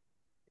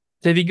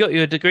 So have you got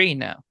your degree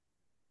now?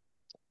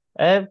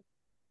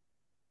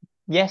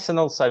 Yes, and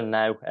also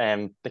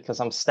no,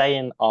 because I'm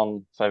staying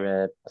on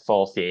for a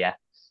fourth year,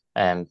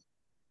 and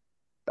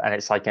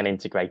it's like an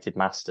integrated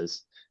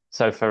masters.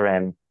 So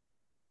for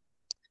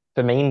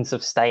means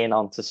of staying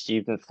on to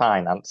student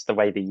finance, the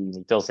way the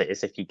uni does it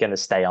is if you're going to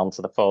stay on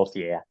to the fourth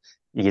year,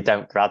 you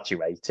don't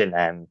graduate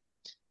in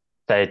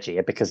third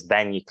year, because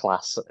then you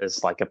class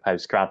as like a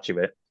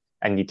postgraduate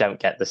and you don't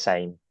get the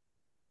same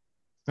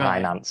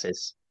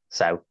finances.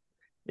 So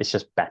it's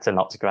just better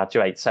not to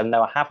graduate. So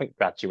no, I haven't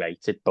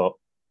graduated, but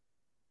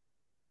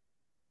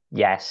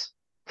yes.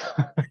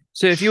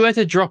 So if you were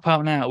to drop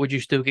out now, would you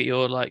still get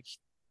your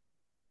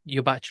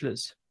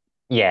bachelor's?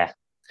 Yeah.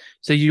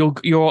 So you're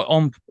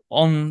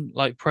on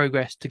like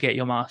progress to get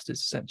your master's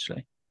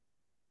essentially.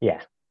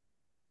 Yeah.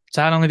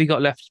 So how long have you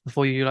got left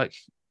before you like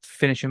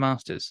finish your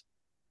master's?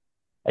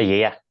 A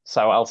year.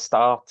 So I'll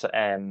start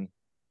well,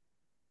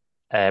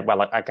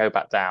 I go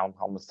back down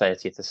on the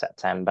 30th of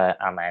September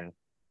and then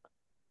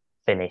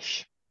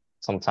finish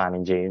sometime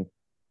in June.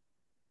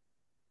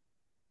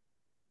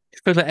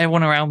 It feels like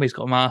everyone around me's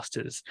got a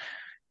master's.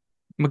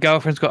 My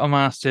girlfriend's got a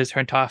master's. Her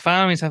entire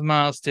family's have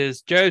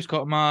masters. Joe's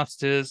got a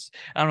master's.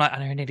 I'm like, I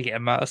don't need to get a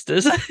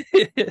master's.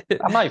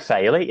 I might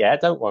fail it. Yeah,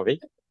 don't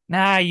worry.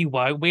 Nah, you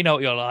won't. We know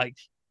what you're like.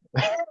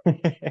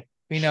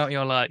 We know what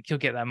you're like. You'll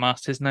get that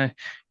master's. No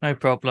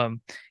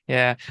problem.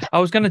 Yeah, I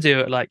was gonna do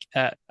it like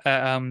at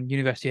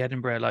University of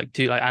Edinburgh, like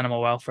do like animal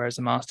welfare as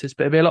a master's,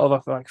 but it'd be a lot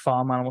of like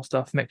farm animal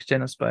stuff mixed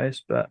in, I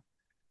suppose. But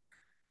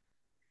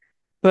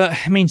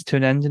it means to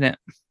an end, isn't it?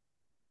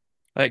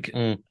 Like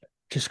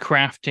just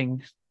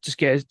crafting, just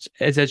get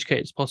as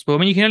educated as possible. I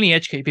mean, you can only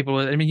educate people.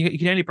 I mean, you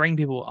can only bring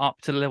people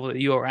up to the level that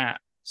you're at.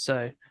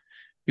 So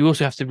you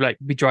also have to like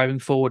be driving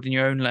forward in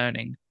your own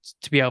learning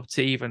to be able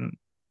to even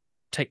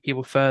take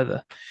people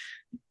further.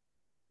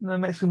 The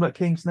Mexican black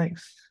king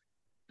snake's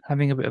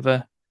having a bit of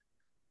a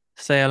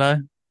say hello.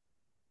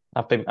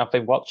 I've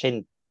been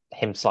watching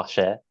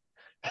him/her.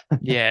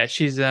 Yeah,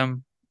 she's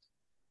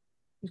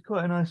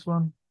quite a nice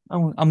one.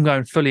 I'm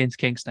going fully into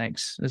king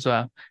snakes as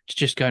well.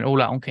 Just going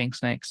all out on king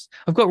snakes.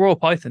 I've got royal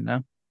python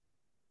now.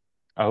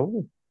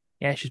 Oh.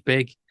 Yeah, she's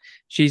big.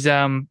 She's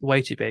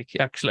way too big,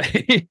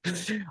 actually.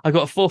 I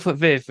got a 4-foot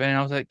Viv, and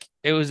I was like,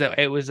 it was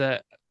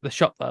the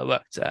shop that I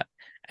worked at,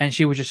 and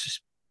she would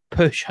just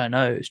push her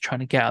nose trying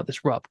to get out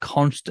this rub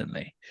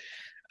constantly.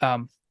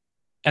 And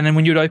then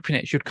when you'd open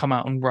it, she'd come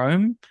out and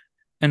roam,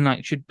 and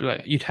like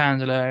you'd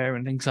handle her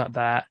and things like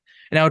that.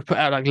 And I would put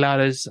out like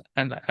ladders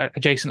and like,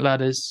 adjacent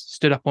ladders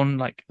stood up on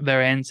like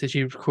their ends, so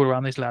she would crawl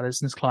around these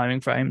ladders and this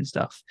climbing frame and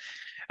stuff.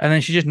 And then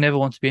she just never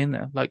wanted to be in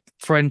there. Like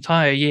for an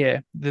entire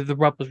year, the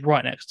rub was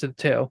right next to the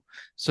till,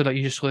 so like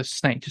you just saw this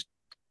snake just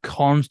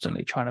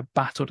constantly trying to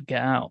battle to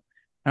get out.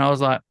 And I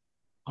was like,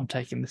 I'm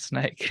taking this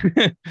snake.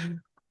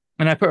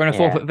 And I put her in a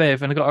 4-foot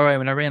Viv, and I got her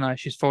home, and I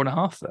realised she's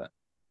 4.5 foot.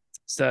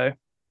 So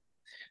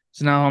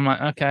now I'm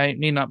like, okay,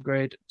 need an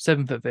upgrade,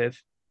 7-foot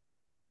Viv.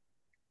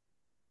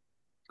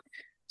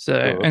 So,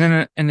 and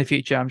then in the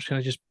future, I'm just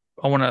gonna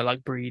I want to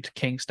like breed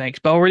king snakes,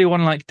 but I really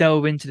want to like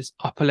delve into this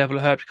upper level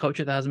of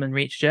herpetoculture that hasn't been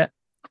reached yet.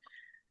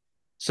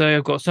 So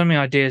I've got so many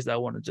ideas that I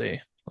want to do.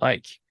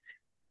 Like,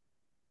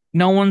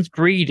 no one's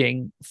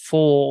breeding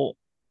for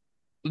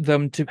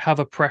them to have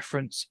a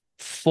preference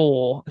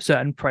for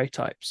certain prey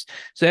types.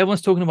 So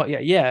everyone's talking about,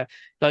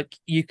 like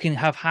you can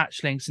have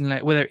hatchlings, and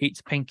like whether it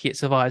eats pinky, it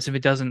survives. If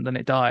it doesn't, then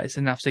it dies.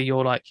 And after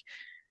you're like,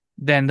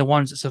 then the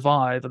ones that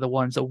survive are the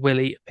ones that will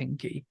eat a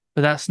pinky.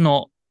 But that's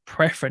not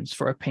preference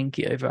for a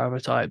pinky over other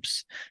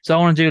types. So I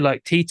want to do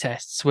like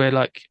T-tests where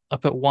like I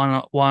put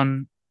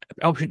one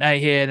option A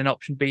here, then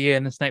option B here,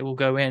 and the snake will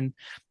go in.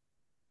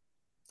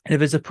 And if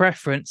there's a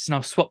preference, and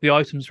I'll swap the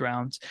items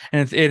around,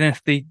 and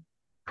if the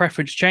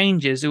preference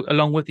changes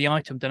along with the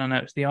item, then I know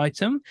it's the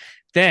item.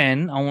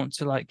 Then I want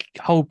to like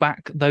hold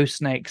back those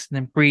snakes and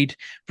then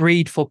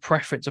breed for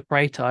preference of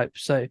prey type.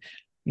 So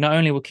not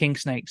only will king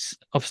snakes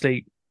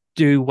obviously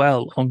do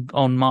well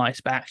on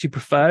mice, but actually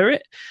prefer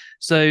it.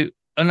 So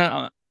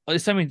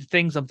there's so many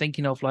things I'm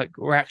thinking of, like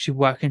we're actually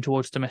working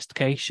towards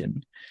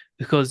domestication,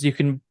 because you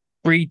can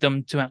breed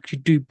them to actually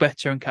do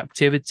better in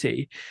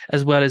captivity,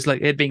 as well as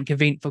like it being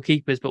convenient for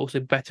keepers, but also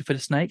better for the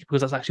snake,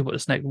 because that's actually what the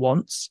snake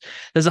wants.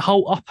 There's a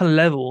whole upper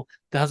level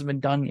that hasn't been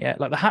done yet.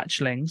 Like the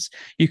hatchlings,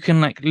 you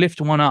can like lift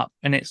one up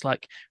and it's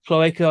like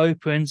cloaca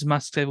opens,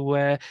 musks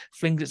everywhere,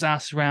 flings its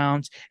ass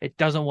around. It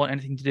doesn't want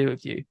anything to do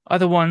with you.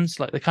 Other ones,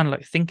 like they kind of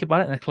like think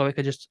about it and the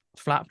cloaca just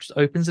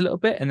opens a little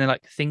bit and they're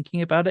like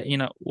thinking about it,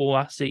 oh,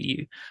 I see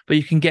you. But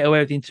you can get away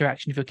with the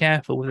interaction if you're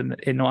careful with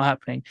it not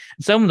happening.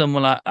 And some of them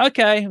were like,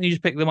 okay, and you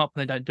just pick them up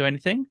and they don't do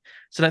anything.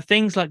 So like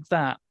things like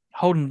that,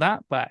 holding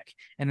that back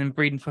and then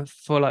breeding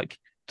for like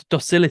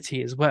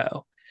docility as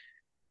well.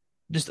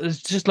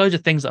 There's just loads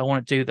of things that I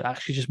want to do that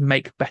actually just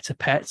make better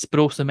pets, but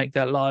also make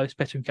their lives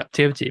better in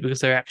captivity because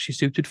they're actually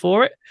suited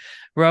for it.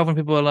 Rather than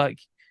people are like,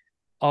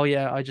 oh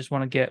yeah, I just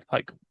want to get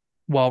like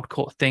wild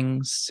caught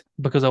things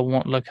because I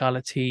want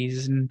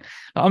localities. And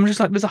I'm just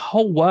like, there's a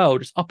whole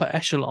world, just upper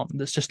echelon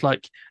that's just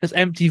like this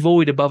empty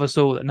void above us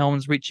all that no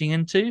one's reaching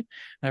into. And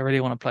I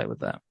really want to play with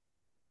that.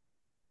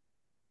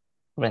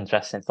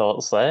 Interesting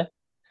thoughts there.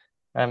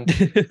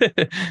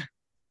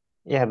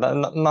 Yeah,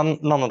 none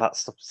of that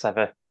stuff's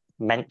ever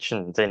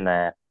mentioned in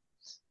there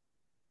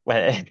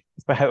when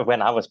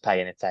I was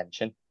paying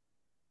attention.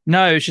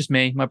 No, it's just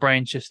me. My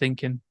brain's just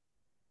thinking.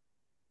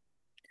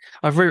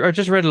 I've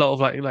just read a lot of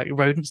like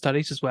rodent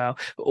studies as well.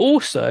 But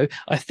also,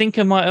 I think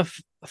I might have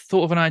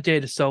thought of an idea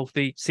to solve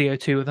the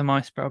CO2 with the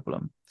mice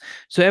problem.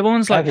 So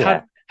everyone's like,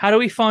 how do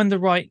we find the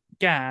right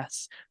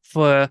gas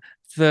for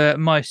the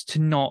mice to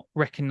not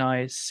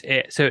recognize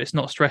it so it's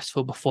not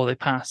stressful before they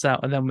pass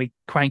out, and then we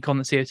crank on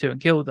the CO2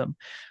 and kill them?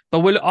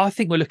 But I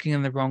think we're looking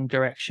in the wrong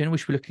direction. We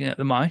should be looking at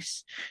the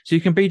mice. So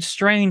you can breed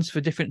strains for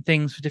different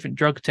things, for different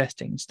drug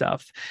testing and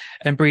stuff,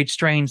 and breed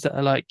strains that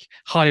are like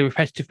highly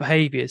repetitive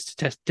behaviors to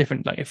test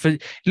different. Like if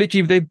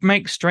literally they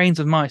make strains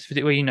of mice for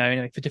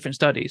for different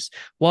studies.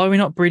 Why are we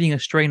not breeding a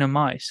strain of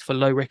mice for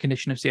low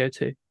recognition of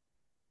CO2?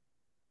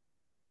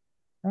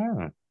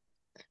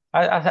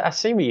 I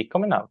see where you're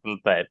coming at from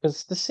there,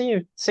 because the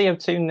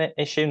CO2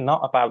 issue,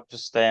 not about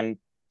just I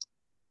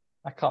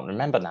can't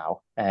remember now.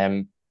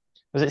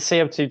 Was it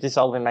CO2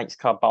 dissolving makes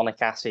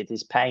carbonic acid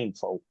is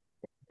painful?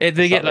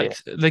 They get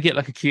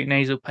like acute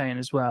nasal pain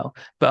as well,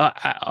 but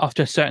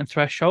after a certain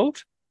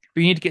threshold.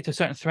 But you need to get to a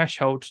certain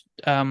threshold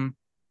over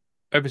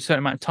a certain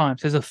amount of time.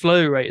 So there's a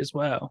flow rate as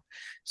well.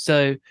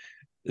 So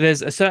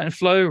there's a certain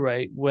flow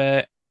rate where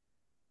it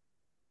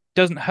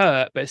doesn't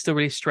hurt, but it's still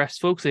really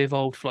stressful because they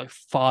evolved for like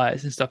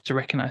fires and stuff to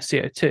recognize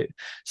CO2.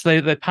 So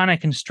they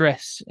panic and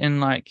stress in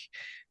like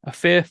are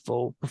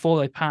fearful before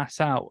they pass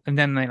out, and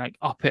then they like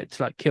up it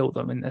to like kill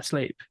them in their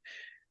sleep.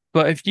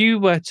 But if you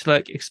were to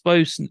like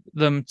expose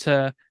them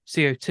to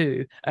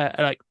CO2,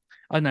 I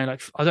don't know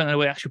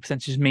what the actual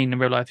percentages mean in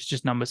real life. It's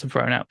just numbers I'm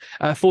throwing out.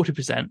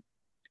 40%,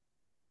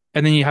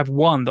 and then you have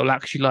one that'll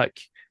actually like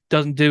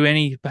doesn't do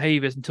any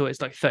behaviors until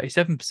it's like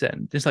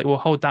 37%. It's like, well,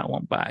 hold that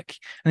one back,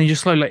 and then you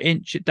just slowly like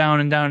inch it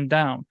down and down and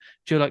down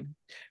to like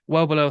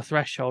well below a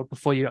threshold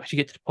before you actually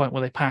get to the point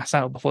where they pass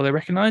out before they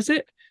recognize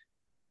it.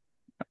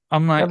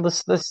 I'm like, well,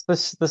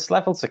 there's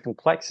levels of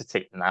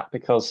complexity in that,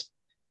 because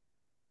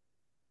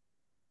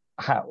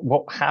how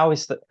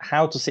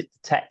does it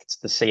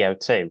detect the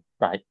CO2,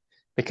 right?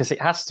 Because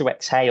it has to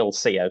exhale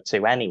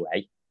CO2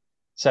 anyway.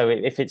 So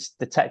if it's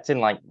detecting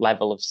like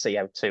level of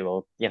CO2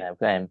 or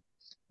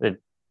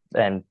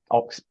the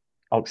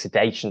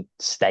oxidation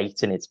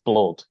state in its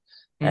blood,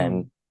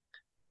 then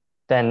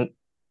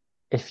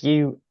if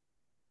you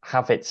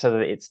have it so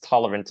that it's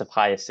tolerant of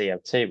higher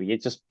CO2, you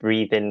just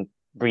breeding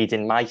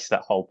mice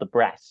that hold the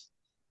breath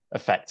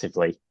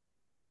effectively.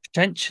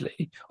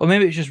 Potentially, or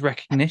maybe it's just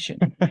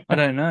recognition. I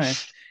don't know,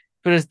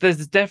 but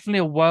there's definitely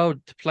a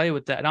world to play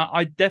with that, and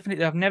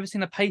I've never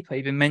seen a paper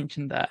even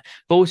mention that.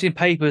 But also in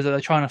papers that they're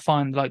trying to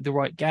find like the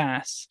right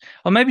gas,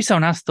 or maybe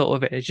someone has thought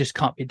of it. It just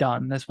can't be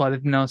done. That's why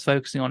no one's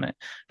focusing on it.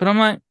 But I'm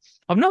like,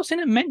 I've not seen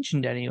it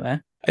mentioned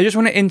anywhere. I just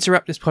want to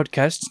interrupt this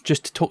podcast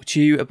just to talk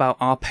to you about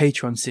our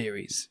Patreon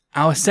series.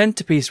 Our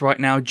centerpiece right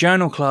now,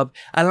 Journal Club,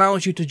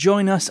 allows you to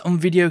join us on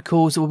video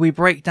calls where we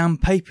break down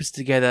papers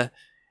together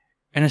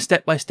in a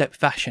step-by-step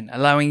fashion,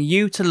 allowing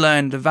you to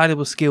learn the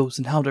valuable skills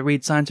and how to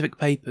read scientific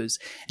papers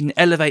and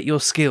elevate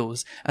your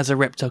skills as a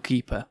reptile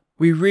keeper.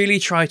 We really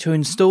try to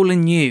install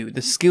in you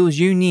the skills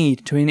you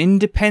need to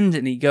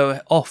independently go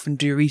off and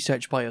do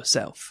research by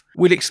yourself.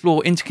 We'll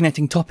explore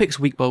interconnecting topics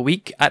week by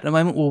week. At the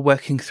moment, we're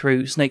working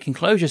through snake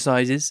enclosure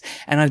sizes,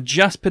 and I've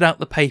just put out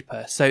the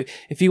paper. So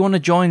if you want to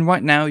join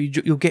right now,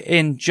 you'll get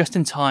in just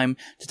in time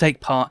to take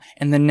part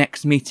in the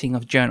next meeting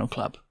of Journal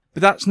Club.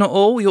 But that's not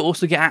all. You'll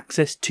also get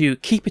access to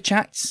keeper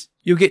chats.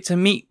 You'll get to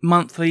meet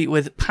monthly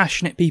with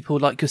passionate people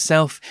like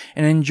yourself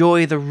and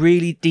enjoy the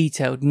really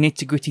detailed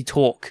nitty-gritty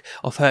talk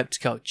of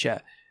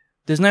herpetoculture.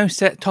 There's no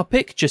set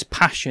topic, just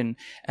passion,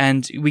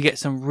 and we get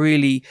some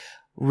really,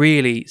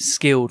 really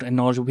skilled and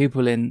knowledgeable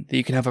people in that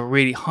you can have a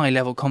really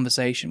high-level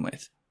conversation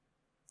with.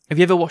 Have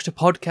you ever watched a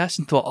podcast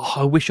and thought,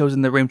 oh, I wish I was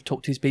in the room to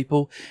talk to these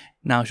people?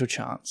 Now's your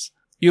chance.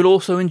 You'll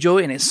also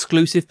enjoy an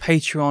exclusive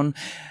Patreon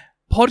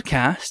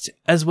podcast,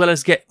 as well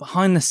as get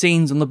behind the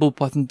scenes on the ball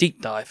python deep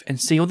dive and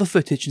see all the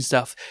footage and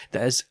stuff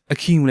that is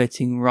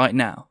accumulating right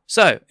now.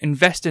 So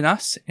invest in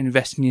us,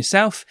 invest in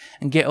yourself,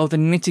 and get all the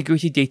nitty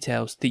gritty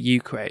details that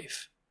you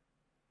crave.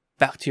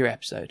 back to your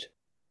episode.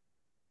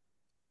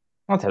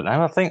 I don't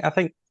know. I think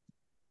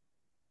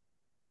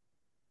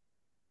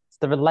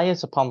there are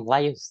layers upon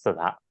layers to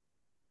that.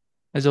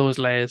 There's always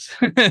layers,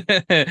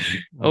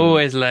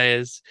 always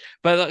layers.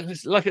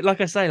 But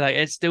like I say, like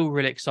it still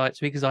really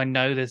excites me because I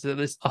know there's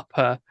this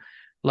upper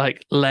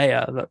like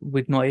layer that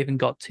we've not even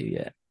got to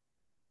yet.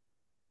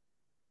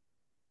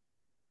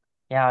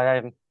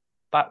 Yeah,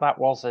 that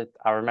was a.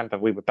 I remember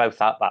we were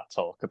both at that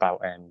talk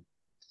about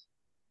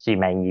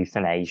humane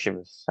euthanasia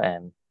of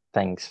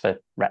things for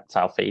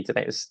reptile feed, and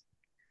it was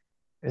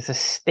a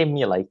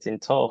stimulating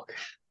talk.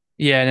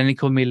 Yeah, and then he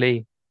called me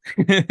Lee.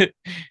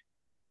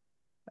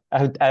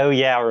 Oh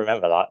yeah, I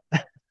remember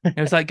that. It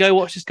was like, go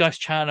watch this guy's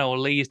channel.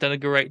 Lee's done a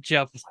great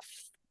job. I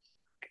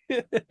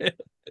was like,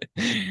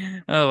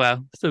 oh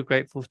well, still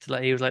grateful to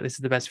like he was like, this is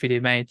the best video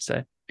made,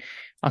 so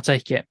I'll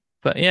take it.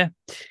 But yeah,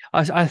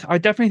 I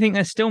definitely think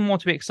there's still more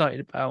to be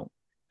excited about.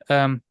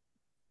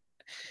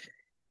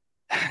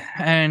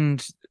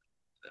 And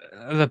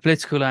the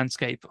political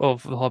landscape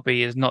of the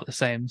hobby is not the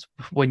same as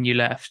when you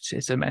left.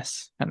 It's a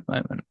mess at the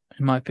moment,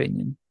 in my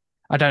opinion.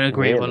 I don't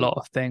agree with a lot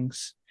of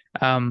things.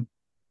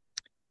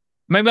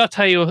 Maybe I'll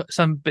tell you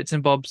some bits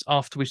and bobs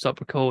after we stop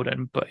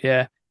recording, but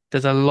yeah,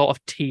 there's a lot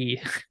of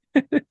tea.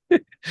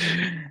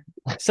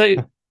 So,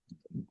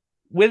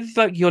 with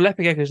like your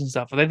leopard geckos and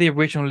stuff, are they the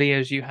original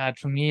Leos you had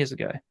from years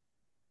ago?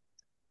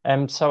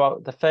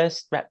 So the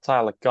first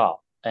reptile I got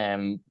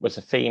was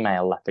a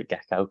female leopard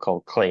gecko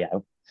called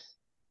Cleo.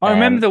 I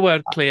remember the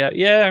word Cleo.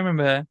 Yeah, I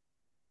remember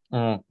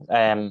her.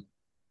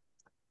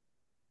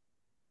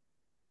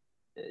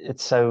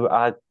 So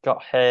I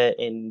got her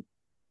in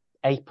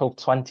April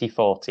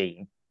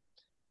 2014.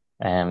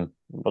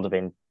 Would have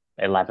been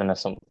 11 or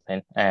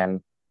something.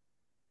 And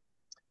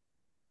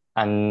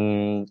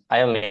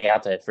I only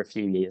had her for a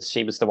few years.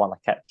 She was the one I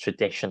kept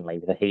traditionally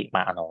with the heat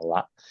mat and all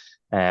that.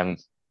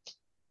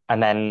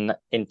 And then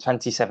in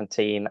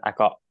 2017, I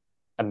got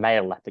a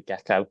male leopard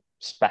gecko,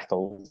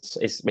 Speckles,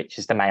 which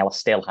is the male I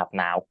still have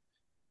now.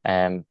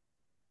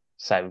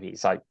 So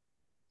he's like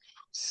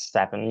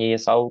 7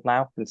 years old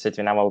now,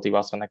 considering how old he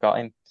was when I got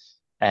him.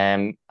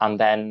 And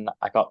then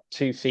I got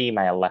 2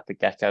 female leopard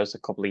geckos a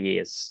couple of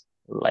years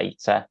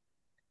later,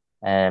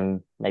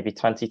 maybe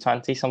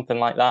 2020, something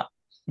like that.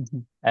 Mm-hmm.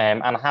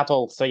 And I had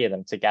all 3 of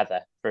them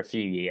together for a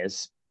few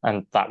years,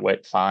 and that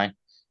worked fine.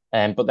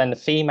 But then the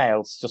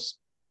females just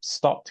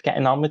stopped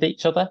getting on with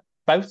each other.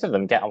 Both of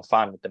them get on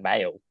fine with the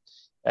male,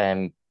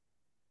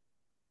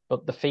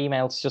 but the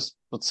females just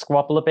would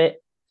squabble a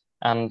bit,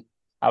 and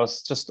I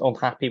was just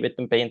unhappy with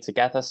them being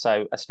together.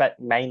 So I expect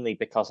mainly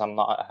because I'm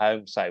not at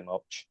home so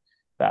much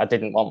that I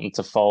didn't want them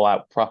to fall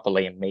out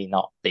properly and me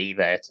not be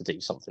there to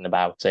do something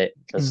about it,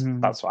 because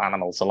that's what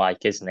animals are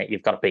like, isn't it?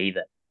 You've got to be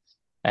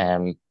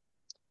there.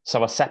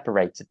 So I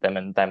separated them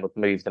and then would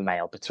move the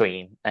male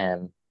between.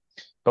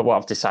 But what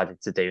I've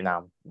decided to do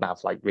now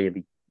I've like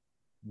really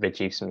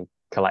reduced my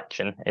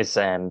collection is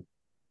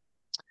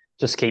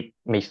just keep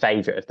my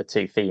favourite of the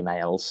 2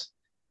 females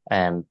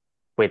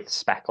with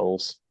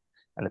Speckles,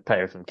 and the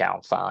pair of them get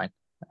on fine.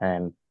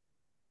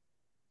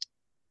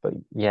 But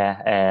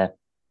yeah,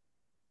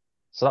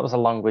 so that was a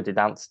long-winded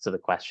answer to the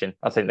question.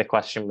 I think the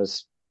question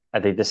was, are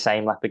they the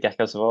same leopard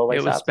geckos I've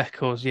always It was had?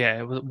 Speckles,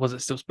 yeah. Was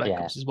it still Speckles?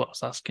 Yeah. Is what I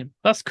was asking.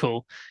 That's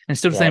cool. And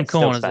still the Yeah, same it's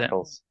still corn, is it?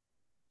 Speckles.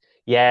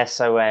 Yeah,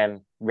 so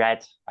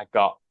Red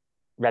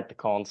the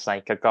corn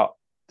snake, I got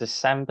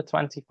December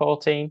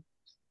 2014.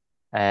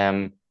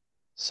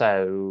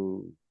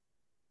 So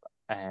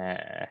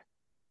how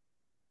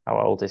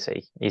old is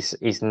he?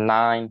 He's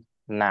 9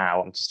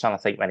 now. I'm just trying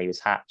to think when he was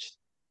hatched.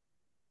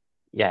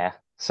 Yeah,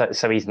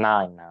 so he's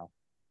 9 now.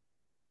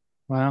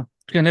 Wow,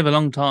 it's gonna live a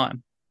long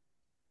time.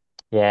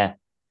 Yeah.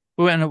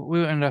 We went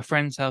to a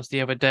friend's house the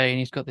other day, and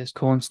he's got this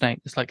corn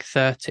snake that's like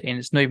 30, and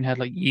it's not even had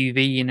like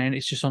UV, and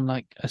it's just on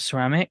like a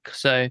ceramic.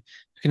 So you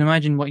can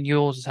imagine what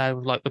yours has had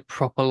with like the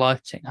proper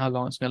lighting, how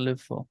long it's gonna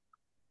live for.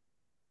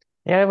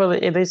 Yeah, well,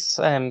 it is.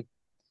 In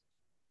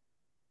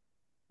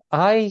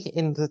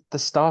the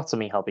start of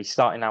my hobby,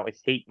 starting out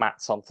with heat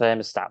mats on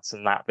thermostats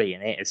and that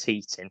being it as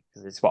heating,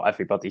 because it's what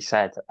everybody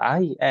said.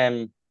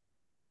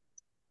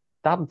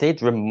 That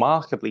did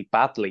remarkably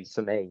badly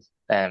for me,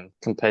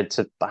 compared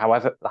to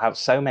how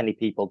so many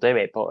people do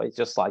it. But it's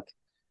just like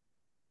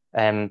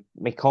my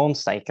corn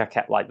snake, I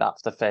kept like that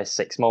for the first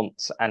 6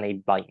 months, and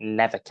he like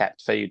never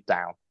kept food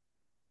down.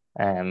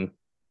 And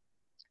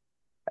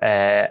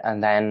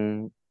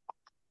then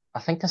I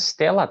think I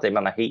still had him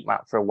on a heat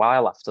mat for a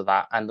while after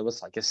that, and there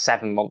was like a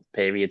 7-month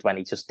period when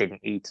he just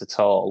didn't eat at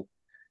all.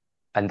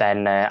 And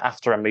then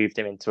after I moved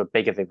him into a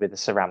bigger vid with a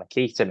ceramic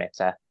heat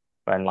emitter,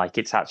 when like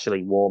it's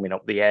actually warming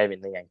up the air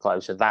in the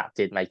enclosure, that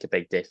did make a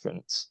big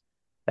difference.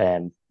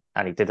 And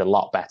he did a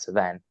lot better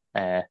then.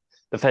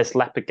 The first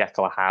leopard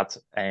gecko I had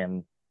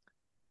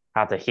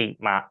a heat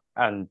mat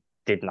and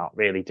did not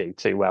really do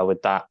too well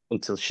with that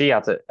until she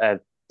had a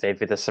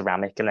vid with a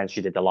ceramic, and then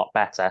she did a lot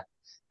better.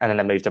 And then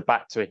I moved her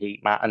back to a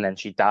heat mat, and then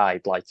she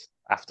died like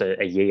after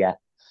a year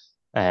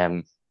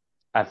of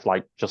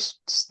like just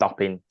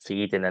stopping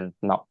feeding and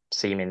not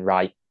seeming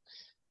right.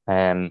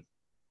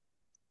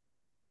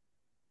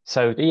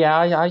 So yeah,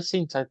 I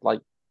seem to like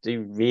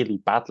do really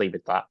badly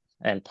with that,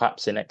 and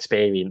perhaps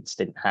inexperience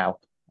didn't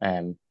help.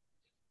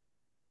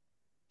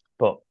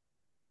 But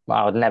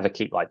I would never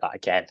keep like that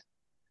again.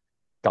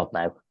 God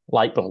no,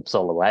 light bulbs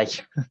all the way.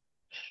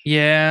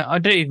 Yeah, I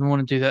don't even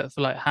want to do that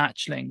for like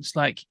hatchlings.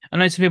 Like, I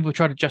know some people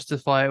try to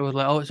justify it with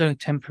like, oh, it's only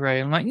temporary.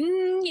 I'm like,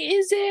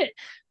 is it?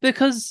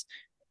 Because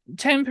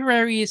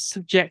temporary is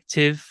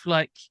subjective.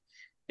 Like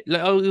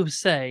I will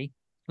say,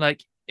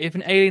 like, if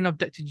an alien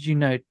abducted you,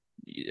 no,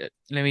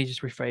 let me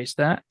just rephrase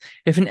that.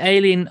 If an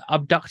alien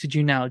abducted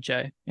you now,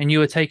 Joe, and you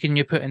were taken,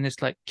 you're put in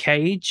this like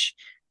cage,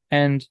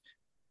 and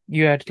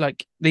you had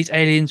like these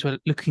aliens were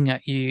looking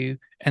at you,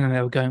 and then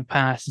they were going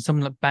past, and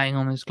someone like banging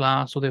on this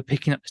glass, or they were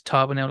picking up this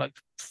tub, and they were like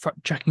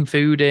tracking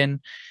food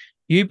in.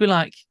 You'd be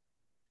like,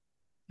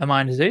 "Am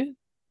I in a zoo?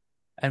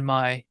 Am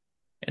I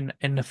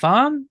in the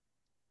farm?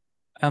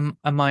 Am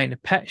I in a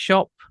pet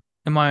shop?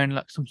 Am I in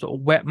like some sort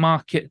of wet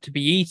market to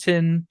be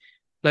eaten?"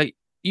 Like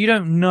you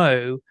don't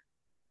know,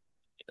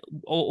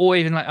 or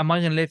even like, am I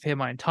going to live here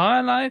my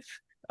entire life?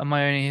 Am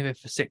I only here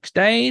for 6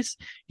 days?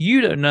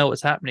 You don't know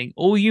what's happening.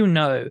 All you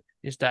know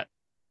is that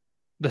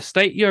the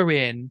state you're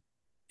in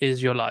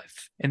is your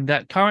life. In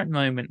that current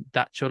moment,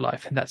 that's your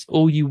life, and that's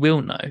all you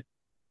will know. And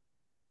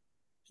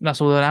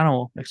that's all an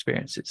animal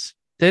experiences.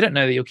 They don't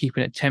know that you're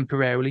keeping it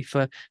temporarily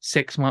for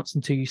 6 months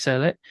until you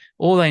sell it.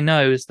 All they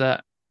know is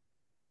that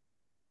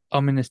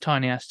I'm in this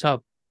tiny ass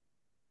tub.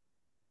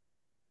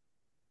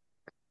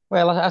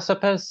 Well, I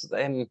suppose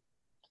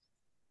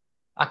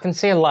I can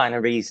see a line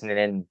of reasoning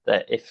in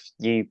that if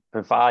you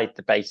provide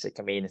the basic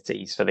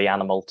amenities for the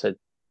animal to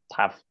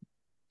have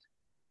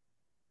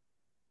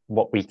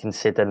what we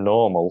consider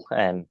normal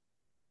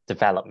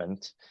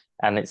development,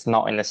 and it's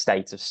not in a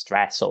state of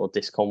stress or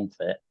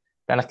discomfort,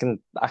 then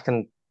I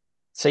can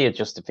see a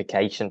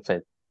justification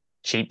for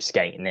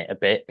cheapskating it a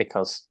bit,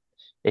 because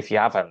if you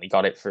have only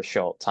got it for a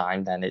short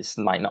time, then it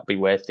might not be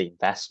worth the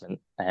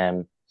investment.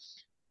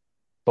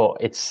 But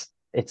it's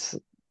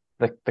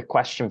the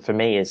question for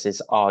me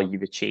is are you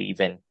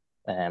achieving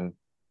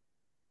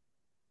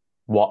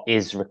what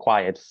is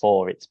required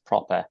for its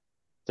proper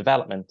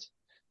development?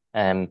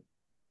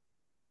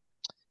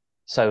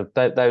 So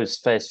those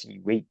first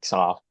few weeks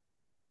are,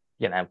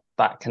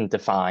 that can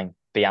define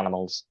the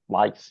animal's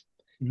life.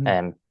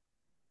 Mm-hmm.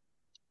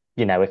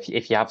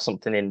 If you have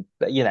something in,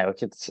 I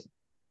could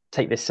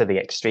take this to the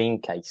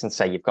extreme case and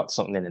say you've got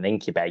something in an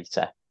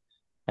incubator,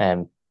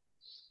 and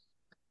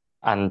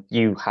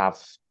you have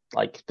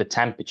like the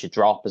temperature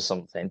drop or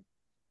something,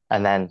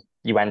 and then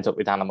you end up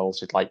with animals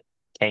with like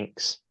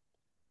kinks,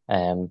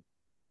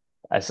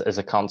 as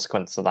a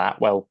consequence of that.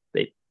 Well,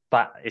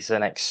 that is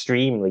an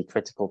extremely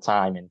critical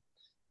time in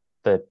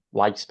the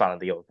lifespan of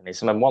the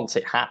organism, and once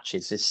it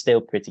hatches, it's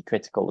still pretty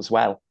critical as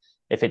well.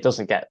 If it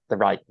doesn't get the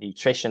right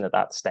nutrition at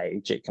that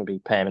stage, it can be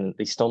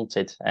permanently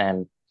stunted.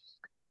 There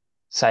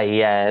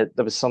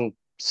was some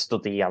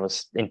study I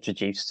was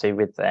introduced to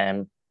with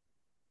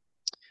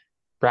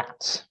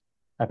rats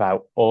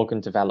about organ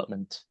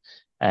development.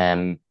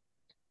 And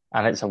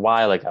it's a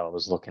while ago I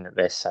was looking at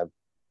this, so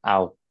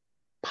I'll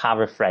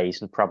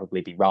paraphrase and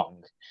probably be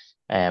wrong.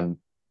 But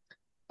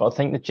I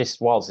think the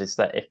gist is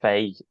that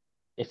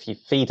if you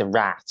feed a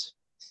rat,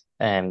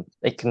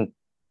 it can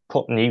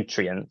put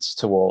nutrients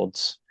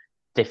towards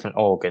different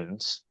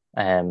organs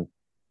for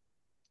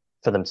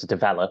them to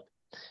develop.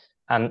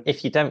 And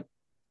if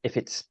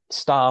it's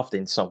starved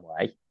in some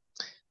way,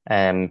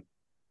 then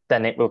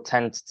it will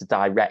tend to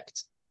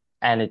direct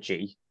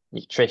energy,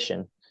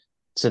 nutrition,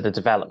 to the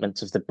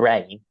development of the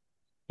brain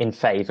in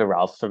favor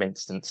of, for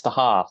instance, the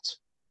heart,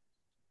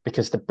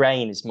 because the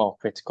brain is more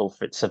critical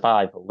for its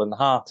survival than the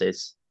heart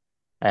is.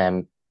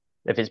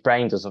 If its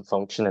brain doesn't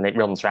function and it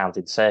runs around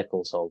in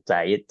circles all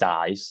day, it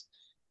dies.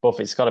 But if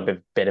it's got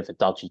a bit of a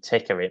dodgy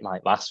ticker, it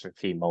might last for a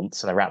few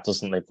months, and a rat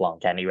doesn't live long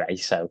anyway.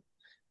 So,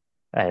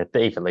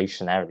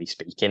 evolutionarily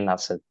speaking,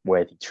 that's a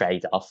worthy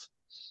trade-off.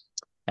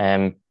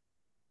 And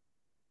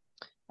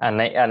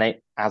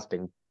it has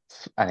been,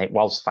 and it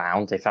was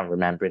found, if I'm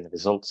remembering the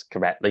results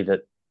correctly,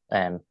 that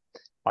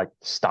like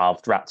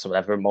starved rats or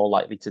whatever are more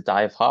likely to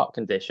die of heart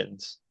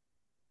conditions.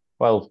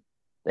 Well,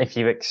 if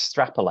you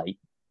extrapolate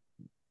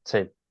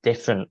to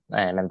different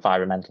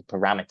environmental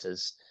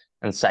parameters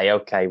and say,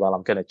 okay, well,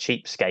 I'm going to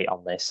cheapskate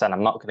on this, and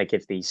I'm not going to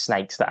give these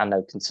snakes that I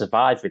know can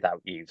survive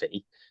without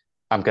UV.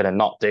 I'm going to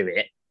not do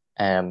it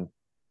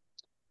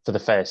for the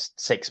first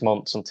 6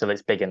 months until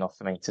it's big enough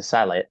for me to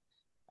sell it.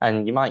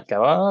 And you might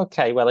go, oh,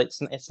 okay, well,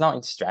 it's not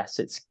in stress.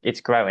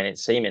 It's growing.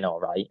 It's seeming all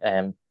right.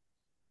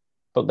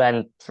 But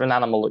then for an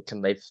animal that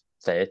can live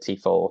 30,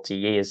 40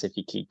 years, if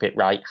you keep it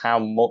right, how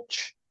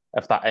much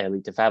of that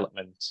early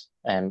development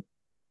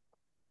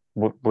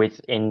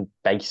within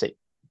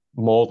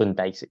more than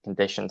basic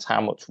conditions,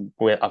 how much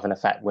of an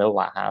effect will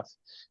that have?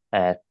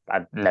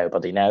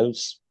 Nobody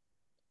knows.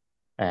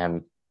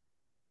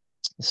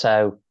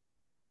 So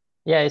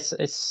yeah,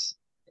 it's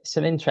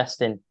an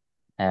interesting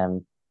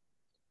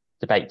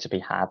debate to be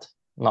had.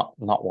 Not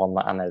one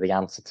that I know the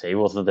answer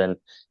to, other than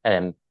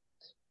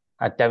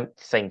I don't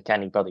think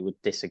anybody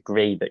would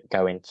disagree that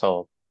going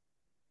for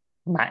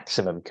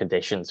maximum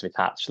conditions with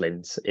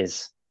hatchlings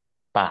is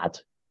bad.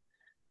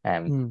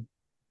 Mm.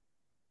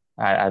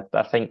 I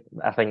think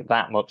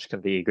that much can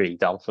be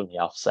agreed on from the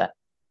offset.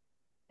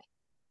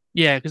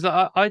 Yeah,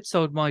 because I'd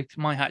sold my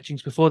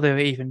hatchings before they were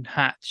even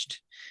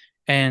hatched,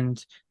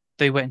 and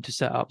they went into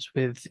setups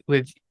with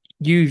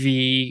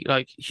UV,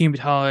 like humid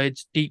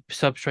hides, deep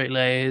substrate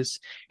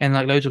layers, and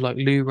like loads of like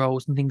loo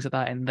rolls and things like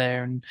that in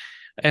there, and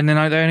then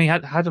I only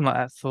had them like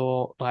that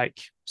for like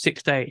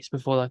 6 days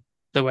before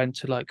they went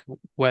to like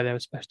where they were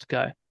supposed to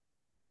go.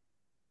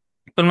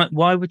 But I'm like,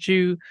 why would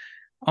you?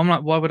 I'm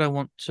like, why would I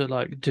want to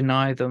like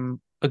deny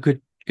them a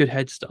good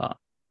head start?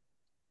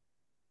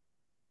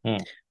 Hmm.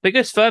 But it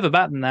goes further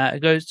back than that. It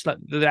goes to like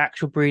the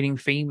actual breeding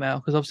female,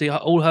 because obviously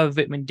all her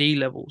vitamin D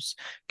levels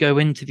go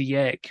into the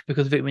egg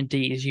because vitamin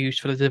D is used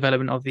for the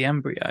development of the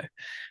embryo.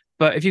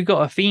 But if you've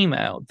got a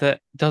female that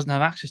doesn't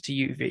have access to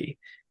UV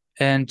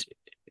and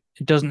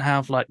doesn't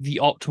have like the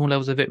optimal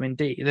levels of vitamin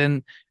D,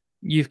 then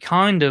you've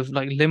kind of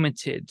like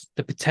limited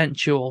the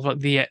potential of like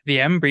the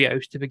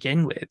embryos to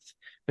begin with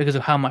because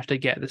of how much they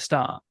get at the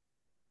start.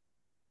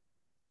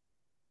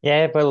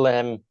 Yeah, well,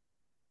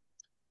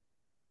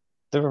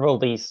 there are all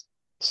these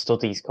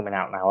studies coming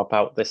out now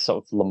about this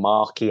sort of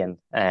Lamarckian,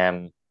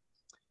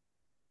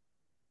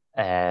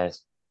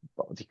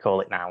 what do you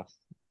call it now?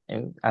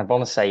 I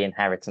want to say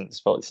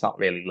inheritance, but it's not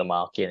really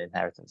Lamarckian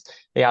inheritance.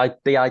 The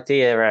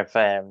idea of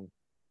that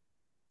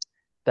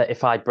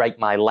if I break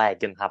my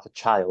leg and have a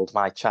child,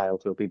 my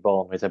child will be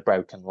born with a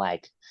broken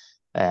leg.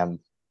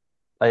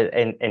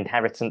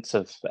 Inheritance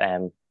of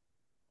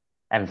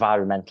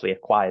environmentally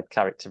acquired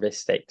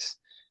characteristics,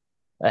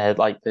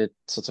 like the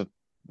sort of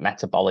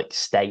metabolic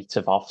state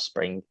of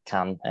offspring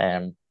can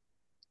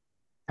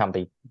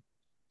be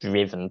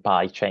driven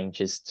by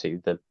changes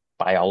to the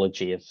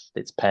biology of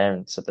its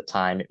parents at the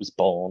time it was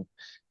born.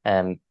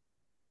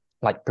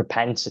 Like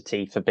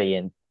propensity for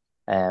being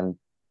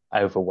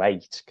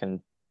overweight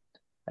can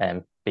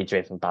be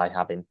driven by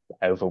having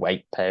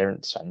overweight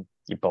parents when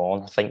you're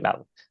born. I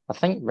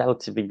think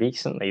relatively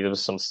recently there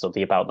was some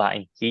study about that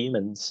in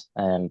humans.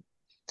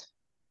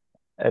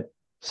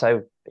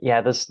 So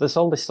yeah, there's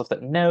all this stuff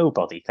that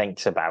nobody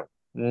thinks about,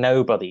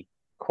 nobody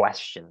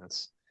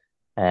questions,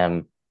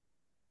 and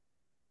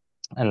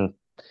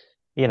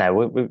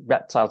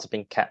reptiles have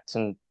been kept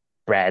and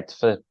bred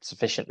for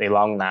sufficiently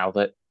long now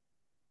that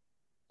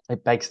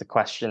it begs the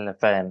question of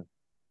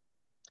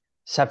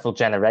several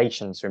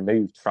generations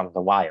removed from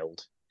the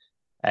wild,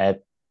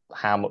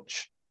 how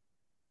much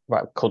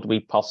could we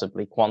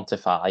possibly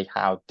quantify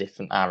how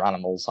different our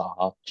animals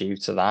are due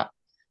to that?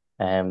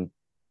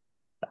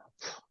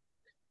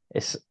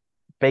 It's a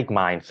big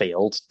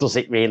minefield. Does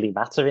it really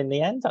matter in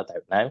the end? I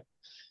don't know,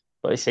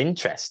 but it's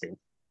interesting.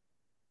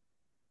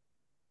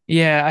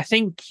 Yeah, I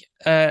think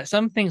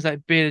some things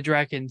like bearded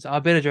dragons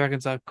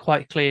are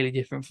quite clearly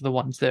different from the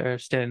ones that are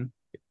still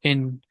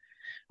in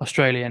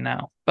Australia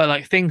now. But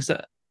like things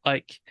that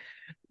like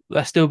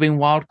are still being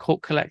wild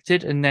caught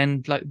collected and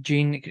then like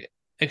gene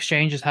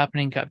exchange is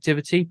happening in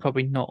captivity,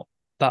 probably not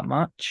that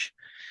much.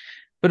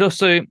 But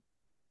also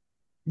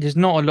there's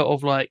not a lot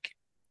of like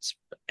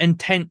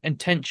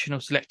intentional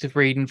selective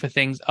breeding for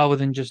things other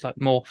than just like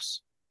morphs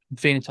and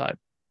phenotype.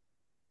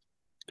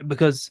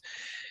 Because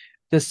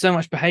there's so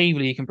much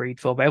behavior you can breed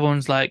for, but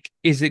everyone's like,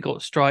 is it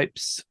got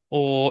stripes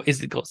or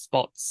is it got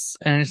spots?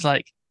 And it's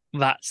like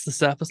that's the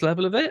surface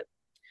level of it.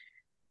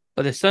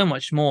 But there's so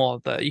much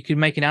more that you could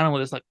make an animal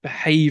that's like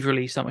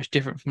behaviorally so much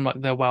different from like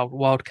their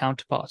wild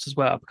counterparts as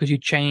well, because you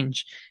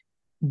change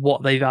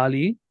what they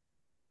value.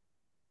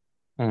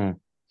 Hmm.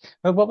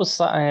 Well, what was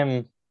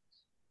that?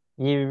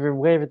 You were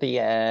aware of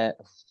the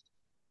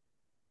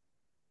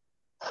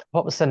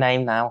what was the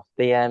name now?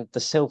 The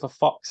silver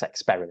fox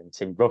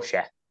experiment in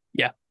Russia.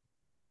 Yeah.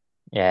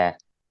 Yeah.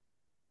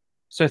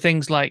 So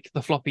things like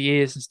the floppy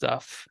ears and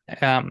stuff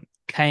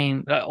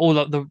came all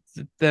of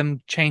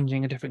them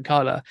changing a different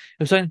color.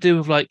 It was something to do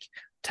with like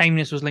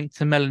tameness was linked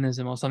to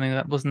melanism or something,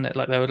 that wasn't it?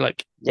 Like they were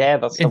like Yeah,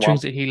 that's the one.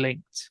 intrinsically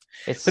linked.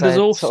 It's But there's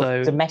a sort of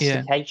also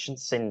domestication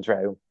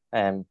syndrome.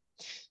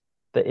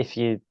 That if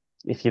you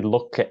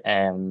look at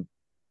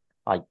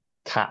like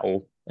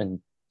cattle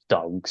and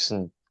dogs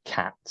and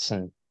cats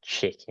and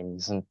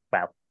chickens and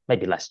well,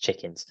 maybe less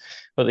chickens,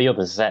 but the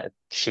others,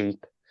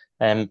 sheep,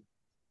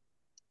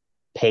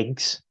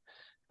 pigs,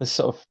 there's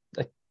sort of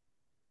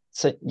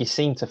so you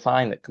seem to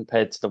find that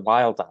compared to the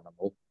wild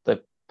animal,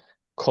 the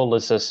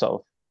colours are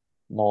sort of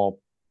more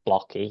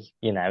blocky.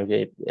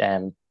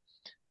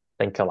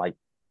 Think of like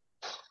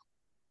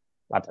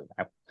I don't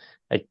know,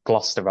 a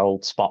Gloucester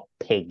old spot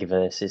pig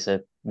versus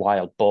a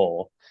wild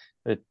boar.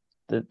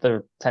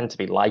 There tend to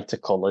be lighter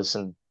colours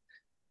and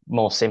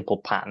more simple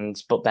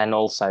patterns, but then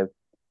also,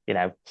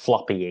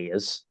 floppy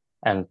ears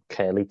and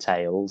curly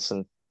tails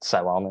and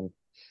so on. And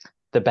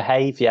the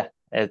behaviour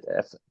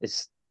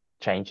is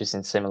changes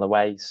in similar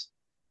ways,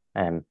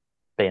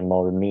 being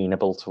more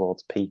amenable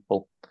towards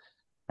people.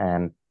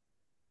 But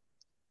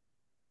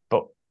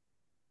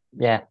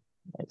yeah,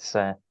 it's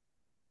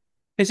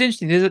It's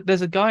interesting.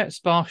 There's a guy at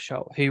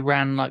Sparshot who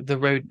ran like the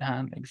rodent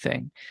handling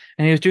thing,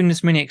 and he was doing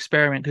this mini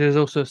experiment because there's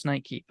also a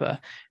snake keeper,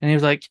 and he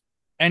was like,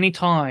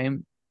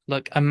 anytime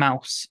like a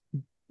mouse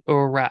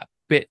or a rat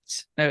bit,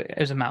 no, it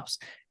was a mouse,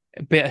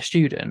 bit a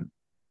student,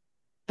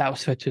 that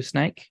was fed to a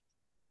snake.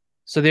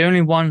 So the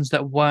only ones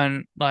that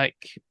weren't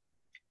like,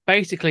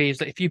 basically, is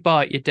that if you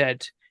bite, you're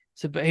dead.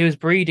 So, but he was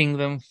breeding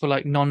them for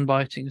like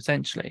non-biting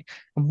essentially,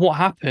 and what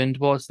happened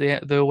was they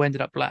all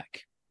ended up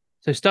black.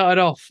 So started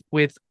off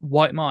with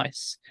white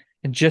mice,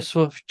 and just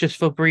for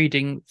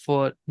breeding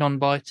for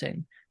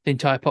non-biting, the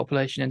entire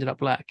population ended up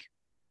black.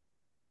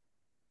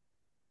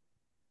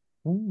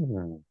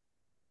 Hmm.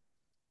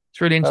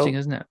 It's really interesting, Well,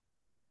 isn't it?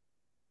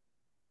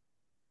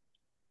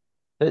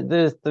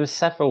 there's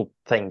several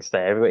things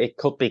there. It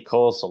could be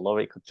causal, or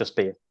it could just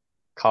be a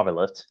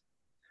correlate.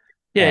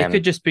 Yeah, it could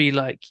Um, just be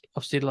like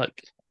obviously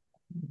like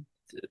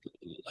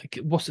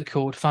what's it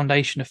called?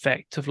 Foundation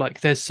effect of like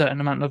there's certain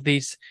amount of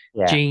these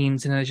yeah.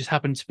 genes, and it just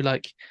happened to be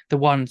like the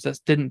ones that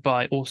didn't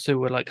bite also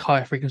were like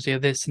higher frequency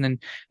of this, and then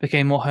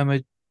became more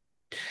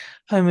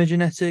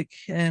homogenetic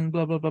and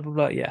blah blah blah blah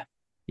blah. Yeah,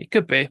 it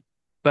could be,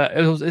 but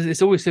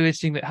it's always so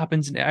interesting that it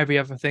happens in every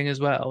other thing as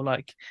well.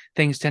 Like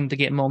things tend to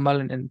get more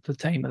melanin the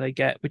tamer they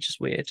get, which is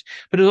weird.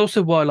 But it's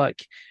also why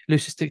like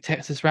leucistic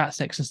Texas rat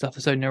snakes and stuff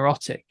are so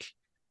neurotic.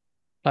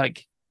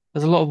 Like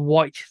there's a lot of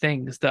white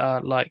things that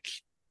are like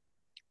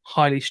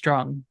highly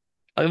strung.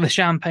 Like the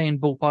champagne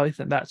ball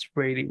python, that's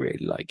really,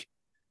 really like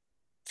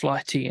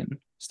flighty and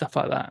stuff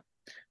like that.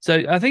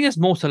 So I think there's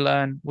more to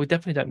learn. We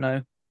definitely don't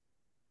know.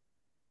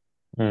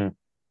 Hmm.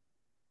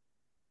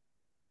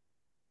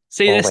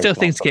 See, there's still Always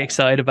more things to to get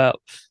excited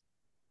about.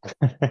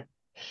 learn.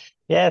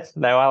 Yes,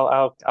 no,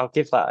 I'll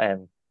give that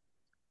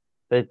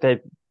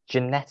the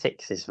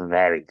genetics is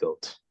very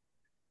good.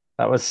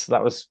 That was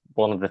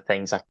one of the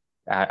things I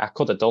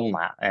could have done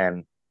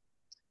that.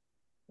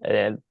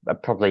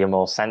 Probably a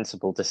more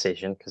sensible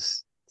decision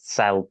because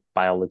cell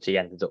biology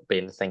ended up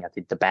being the thing I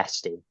did the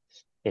best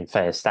in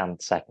first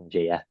and second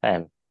year.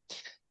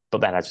 But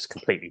then I just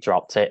completely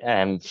dropped it.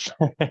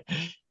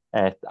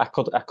 I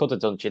could have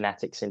done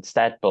genetics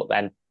instead, but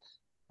then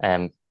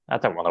I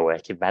don't want to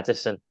work in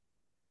medicine.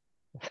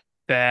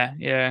 Fair,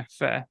 yeah,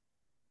 fair.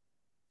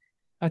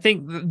 I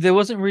think there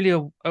wasn't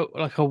really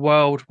like a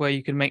world where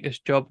you could make this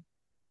job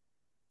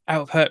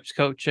out of herps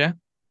culture,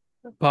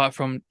 apart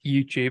from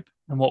YouTube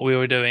and what we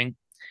were doing.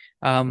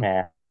 Um,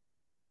 Yeah.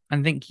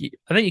 I think you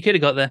could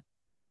have got there.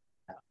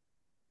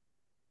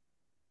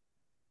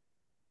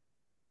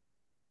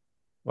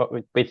 What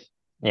with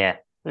yeah.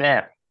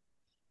 Yeah.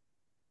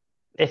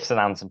 Ifs and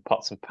ands and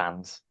pots and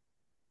pans.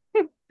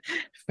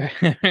 Fair,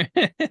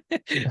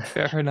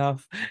 fair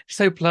enough.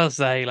 So plus,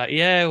 like,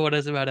 yeah, what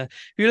does it matter?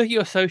 If you look at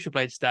your social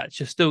blade stats,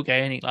 you're still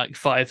gaining like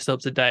 5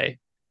 subs a day.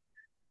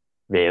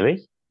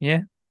 Really?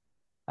 Yeah.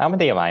 How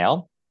many am I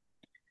on?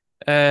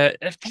 Uh,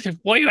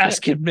 what are you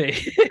asking me?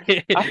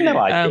 I've no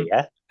um,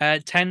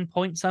 idea. 10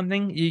 point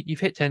something. You've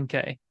hit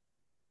 10K,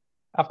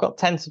 I've got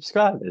 10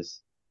 subscribers.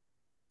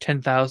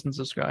 10,000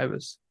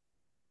 subscribers.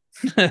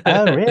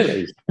 Oh,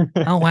 really?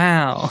 Oh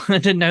wow, I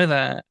didn't know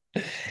that.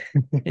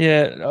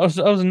 Yeah, I was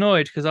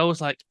annoyed because I was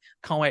like,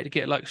 can't wait to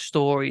get like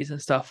stories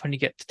and stuff when you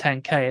get to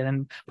 10K, and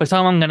then by the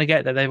time I'm gonna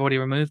get there, they've already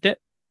removed it.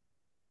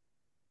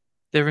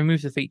 They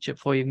removed the feature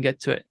before you even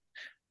get to it.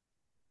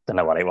 Don't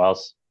know what it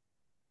was.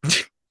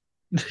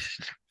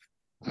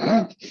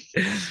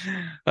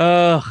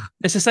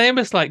 It's the same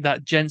as like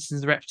that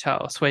Jensen's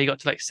Reptiles where you got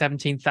to like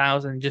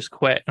 17,000 and just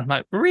quit. I'm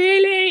like,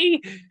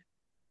 really?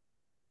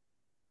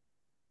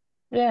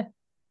 Yeah.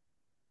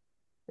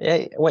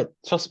 Yeah. Wait,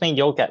 trust me,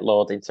 you'll get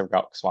lured into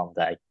rocks one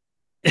day.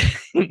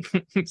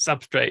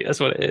 Substrate, that's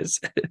what it is.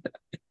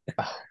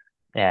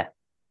 Yeah.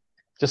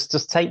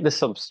 Just take the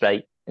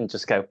substrate and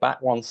just go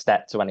back one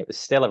step to when it was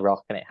still a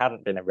rock and it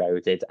hadn't been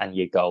eroded and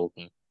you're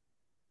golden.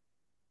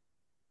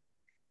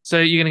 So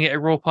you're gonna get a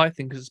raw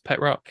python because it's pet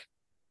rock.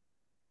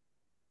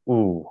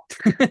 Ooh,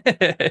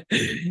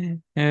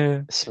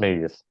 Yeah,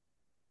 smooth.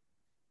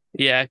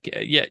 yeah.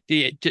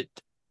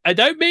 I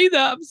don't mean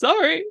that. I'm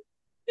sorry.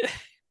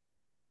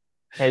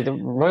 Hey, the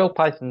Royal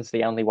Python's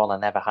the only one I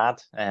never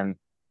had.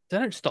 They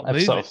don't stop I've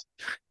moving. sort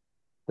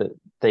of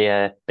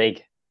the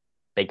big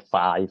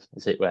five,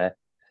 as it were.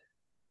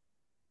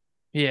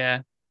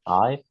 Yeah,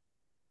 Five?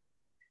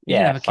 you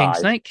can Yeah, have a king five.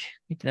 snake.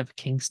 You can have a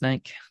king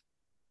snake.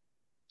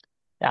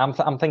 Yeah,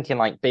 I'm thinking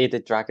like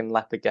bearded dragon,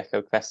 leopard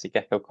gecko, crested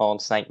gecko, corn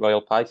snake,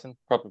 Royal Python.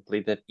 Probably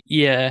the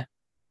Yeah,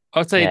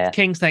 I'd say yeah.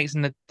 king snake's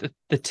in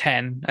the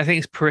 10. I think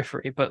it's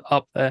periphery, but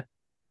up there.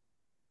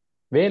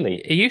 Really?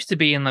 It used to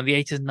be in like the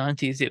 80s and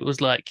 90s. It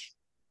was like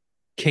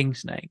king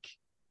snake.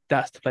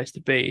 That's the place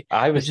to be.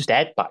 I But was just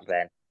dead back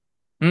then.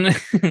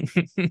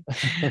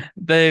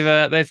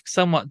 they've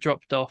somewhat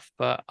dropped off,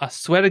 but I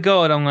swear to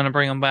God, I'm going to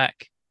bring them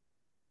back.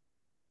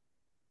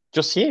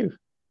 Just you.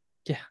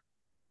 Yeah,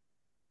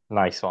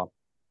 Nice one.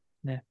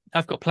 yeah.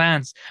 I've got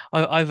plans.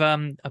 I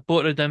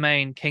bought a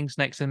domain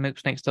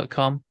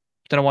kingsnakesandmilksnakes.com.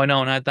 Don't know why no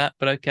one had that,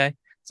 but okay.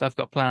 So I've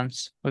got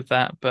plans with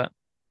that, but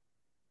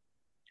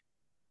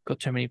got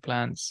too many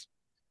plans.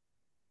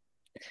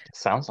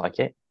 Sounds like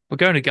it. We're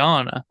going to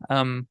Ghana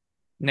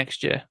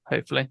next year,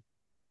 hopefully.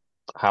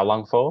 How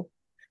long for?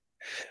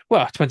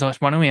 Well, it depends how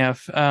much money we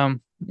have.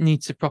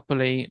 Need to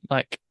properly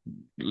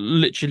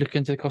literally look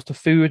into the cost of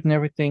food and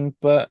everything,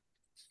 but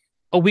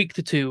a week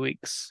to 2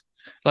 weeks.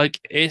 Like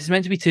it's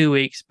meant to be 2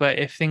 weeks, but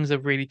if things are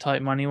really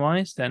tight money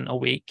wise, then a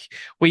week.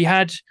 We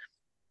had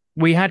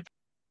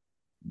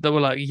that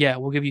were like, yeah,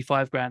 we'll give you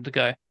 5 grand to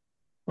go,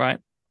 right?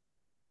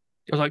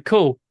 I was like,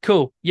 cool,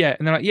 cool, yeah,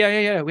 and they're like,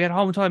 yeah. We had a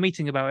whole entire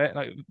meeting about it,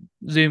 like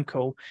Zoom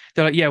call.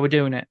 They're like, yeah, we're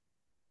doing it.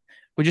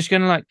 We're just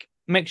gonna like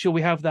make sure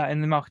we have that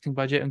in the marketing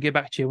budget and get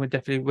back to you. We're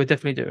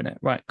definitely doing it.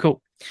 Right,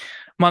 cool.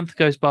 Month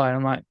goes by, and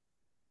I'm like,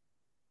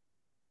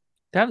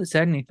 they haven't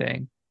said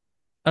anything.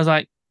 I was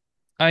like,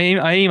 I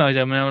emailed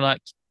them and I was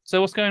like, so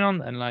what's going on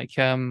then? Like,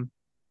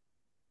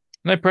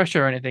 no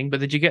pressure or anything, but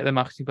did you get the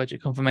marketing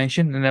budget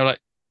confirmation? And they were like,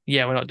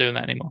 yeah, we're not doing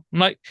that anymore. I'm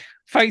like,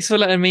 thanks for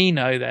letting me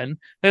know then.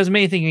 There was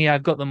me thinking, yeah,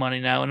 I've got the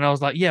money now. And I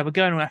was like, yeah, we're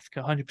going to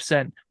Africa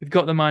 100%. We've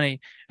got the money.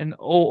 And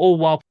all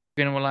while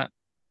we're like,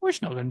 we're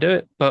just not going to do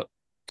it, but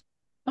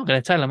I'm not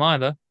going to tell them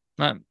either.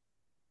 Like,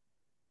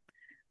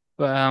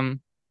 but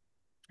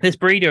this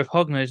breeder of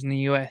hognose in the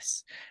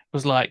US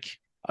was like,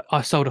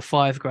 I sold a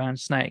 5 grand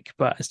snake,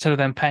 but instead of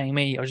them paying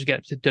me, I'll just get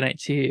them to donate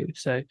to you.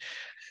 So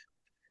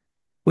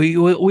we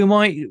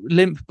might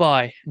limp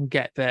by and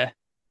get there,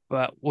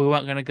 but we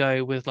weren't going to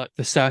go with like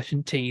the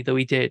certainty that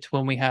we did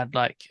when we had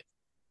like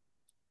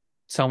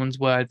someone's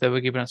word that were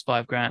giving us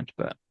 5 grand.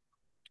 But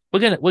we're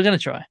gonna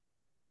try.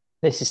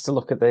 This is to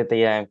look at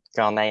the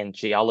Ghanaian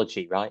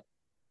geology, right?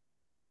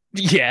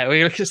 Yeah,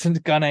 we look at some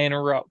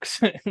Ghanaian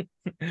rocks.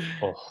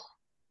 Oh,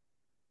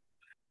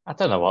 I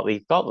don't know what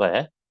we've got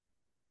there.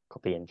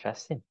 Could be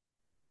interesting.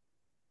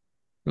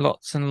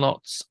 Lots and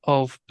lots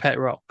of pet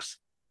rocks.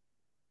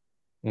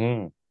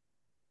 Mm.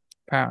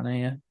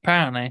 Apparently, yeah.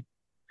 Apparently,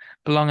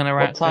 belonging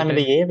around. What time of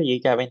the year are you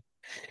going?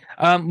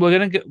 We're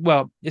gonna go.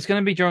 Well, it's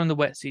gonna be during the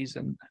wet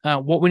season.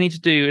 What we need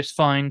to do is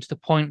find the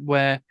point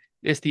where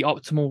it's the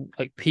optimal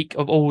like peak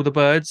of all the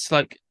birds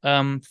like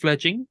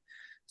fledging.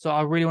 So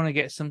I really want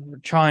to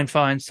try and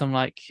find some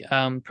like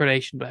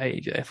predation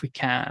behavior if we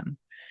can.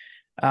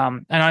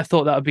 And I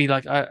thought that would be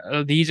like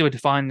the easier way to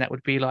find that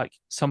would be like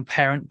some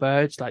parent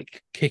birds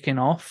like kicking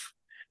off,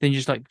 then you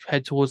just like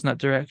head towards in that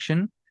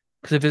direction.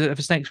 Because if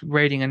a snake's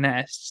raiding a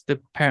nest,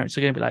 the parents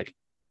are going to be like,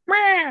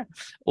 "Meow,"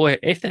 or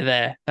if they're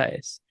there, that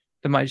is,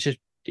 they might just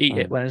eat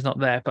it when it's not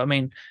there. But I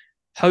mean,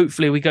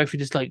 hopefully we go through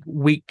this like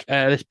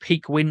this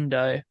peak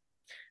window,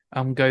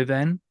 go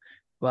then.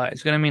 But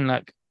it's going to mean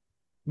like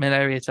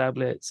malaria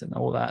tablets and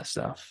all that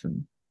stuff.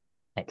 And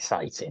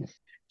Exciting.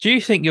 do you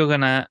think you're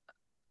gonna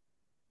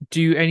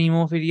do any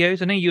more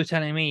videos? I know you were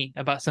telling me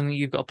about something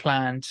you've got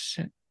planned.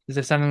 Is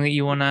there something that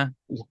you wanna?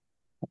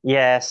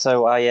 Yeah,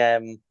 so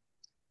I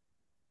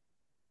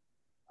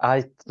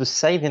was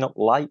saving up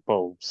light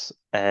bulbs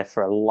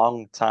for a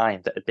long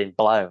time that had been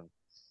blown,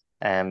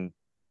 for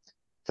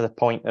the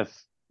point of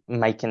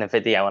making a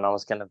video, and I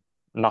was going to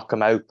knock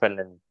them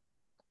open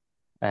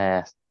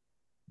and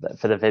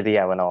for the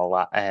video and all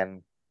that,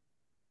 and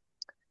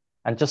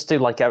just do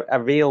like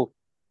a real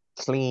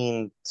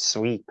clean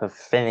sweep of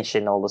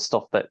finishing all the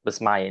stuff that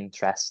was my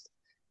interest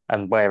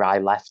and where I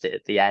left it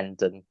at the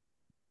end and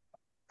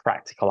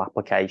practical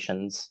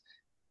applications.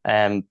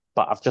 But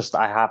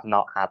I have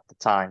not had the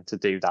time to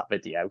do that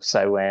video.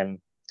 So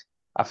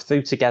I've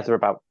threw together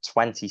about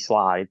 20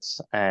 slides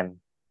for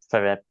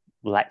a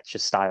lecture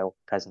style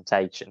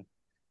presentation,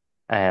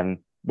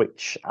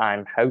 which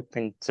I'm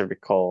hoping to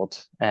record.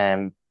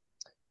 And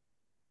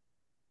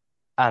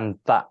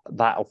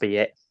that'll be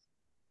it.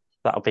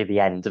 That'll be the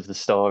end of the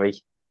story.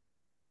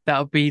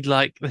 That'll be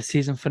like the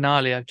season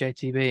finale of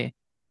JTB.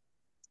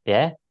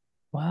 Yeah.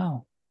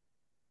 Wow.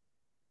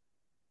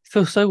 It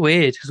feels so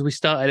weird because we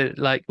started it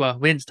like, well,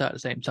 we didn't start at the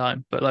same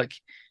time, but like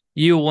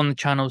you were one of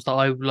the channels that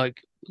I like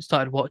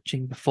started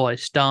watching before I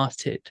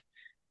started.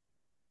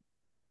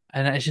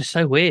 And it's just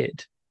so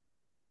weird.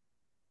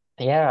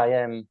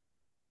 Yeah,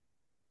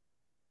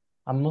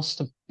 I must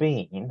have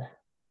been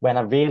when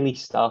I really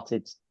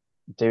started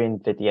doing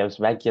videos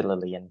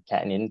regularly and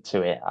getting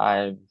into it.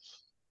 I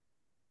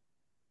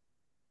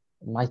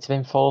might have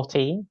been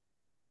 14.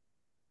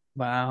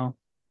 Wow.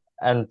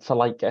 And for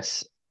like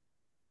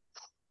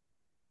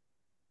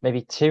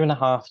maybe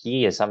 2.5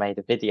 years, I made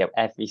a video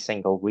every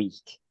single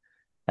week.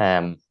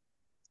 Then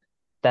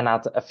I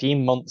had a few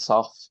months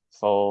off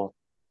for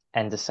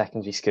end of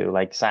secondary school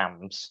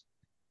exams.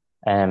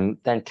 Then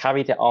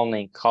carried it on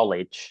in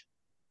college,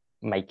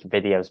 making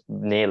videos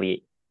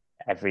nearly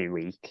every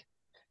week.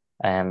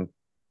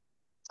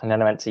 And then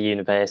I went to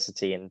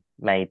university and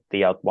made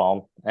the odd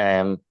one.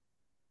 And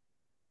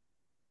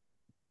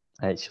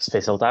it's just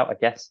fizzled out, I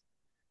guess.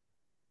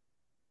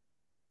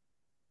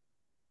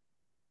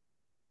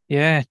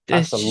 Yeah.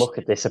 That's a look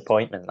of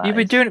disappointment. You've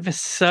been doing it for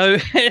so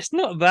it's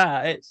not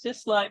that. It's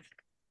just like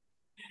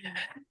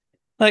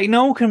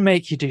no one can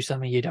make you do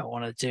something you don't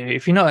want to do.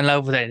 If you're not in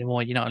love with it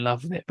anymore, you're not in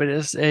love with it. But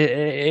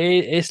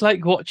it's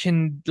like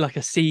watching like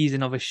a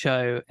season of a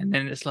show, and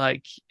then it's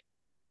like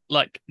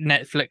like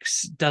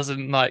Netflix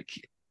doesn't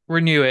like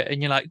renew it,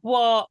 and you're like,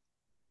 what?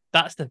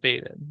 That's the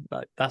feeling.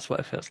 Like that's what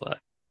it feels like.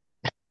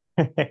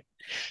 So,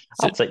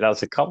 I'll take that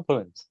as a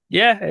compliment.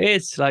 yeah, it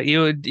is. Like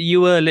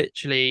you were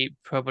literally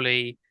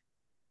probably,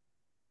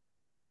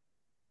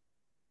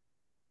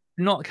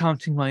 not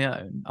counting my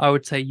own, I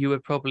would say you were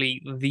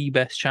probably the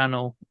best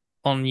channel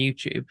on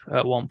YouTube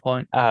at one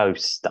point. Oh,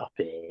 stop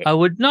it. I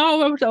would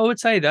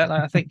say that.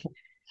 Like, I think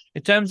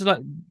in terms of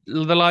like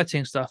the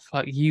lighting stuff,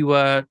 like you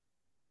were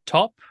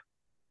top.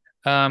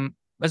 And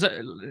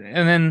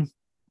then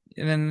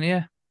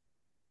yeah,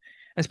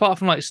 it's apart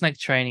from like snake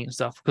training and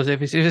stuff. Because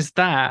if it's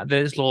that,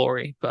 there's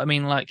Laurie. But I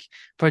mean, like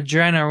for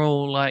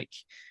general like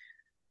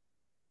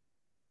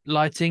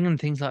lighting and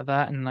things like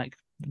that, and like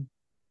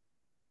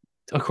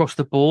across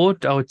the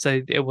board, I would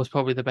say it was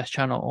probably the best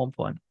channel at one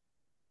point.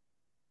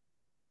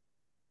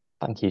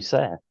 Thank you,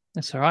 sir.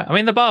 That's all right. I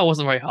mean, the bar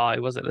wasn't very high,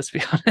 was it? Let's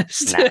be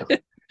honest.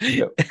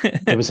 No.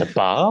 There was a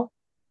bar?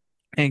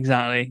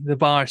 Exactly. The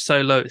bar is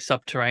so low, it's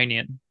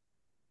subterranean.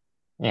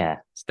 Yeah.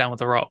 It's down with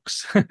the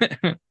rocks.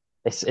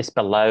 It's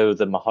below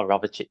the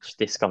Mohorovic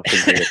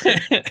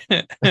discontinuity.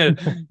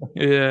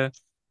 Yeah.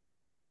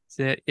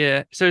 So,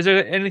 yeah. So is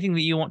there anything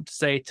that you want to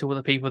say to all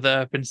the people that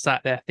have been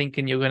sat there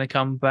thinking you're going to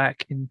come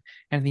back, and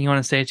anything you want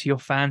to say to your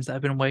fans that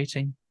have been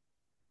waiting?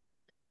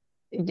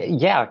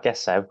 Yeah, I guess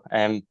so.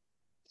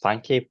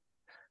 Thank you.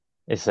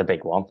 It's a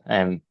big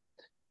one.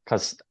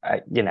 Because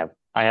I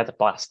had a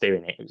blast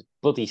doing it. It was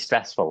bloody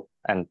stressful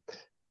and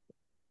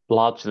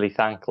largely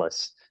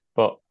thankless,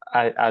 but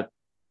I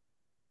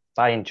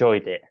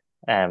enjoyed it.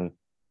 I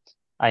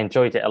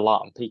enjoyed it a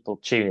lot, and people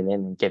tuning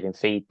in and giving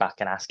feedback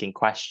and asking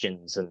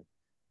questions,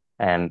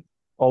 and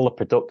all the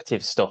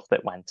productive stuff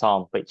that went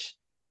on, which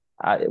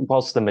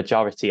was the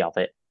majority of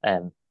it.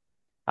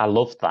 I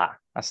loved that.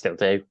 I still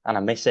do, and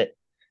I miss it.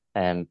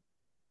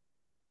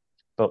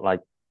 But like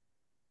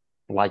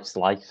life's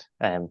life.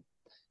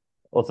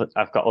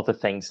 I've got other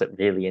things that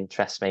really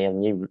interest me, and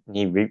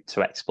new route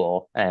to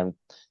explore. And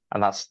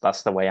that's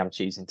the way I'm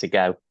choosing to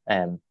go.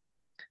 And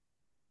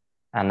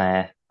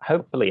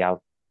hopefully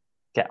I'll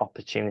get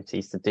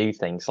opportunities to do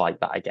things like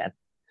that again.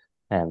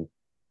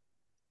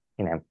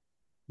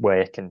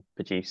 Work and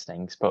produce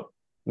things. But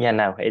yeah,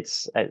 no, it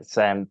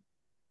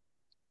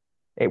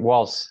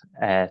was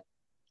a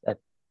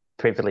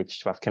privilege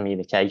to have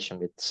communication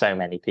with so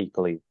many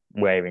people who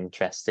were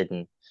interested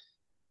and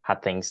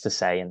had things to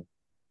say. And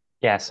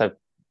yeah, so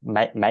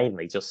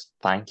mainly just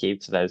thank you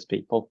to those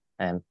people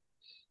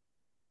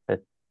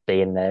for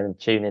being there and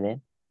tuning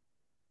in.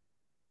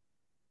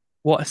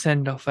 What a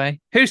send off, eh?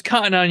 Who's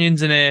cutting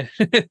onions in here?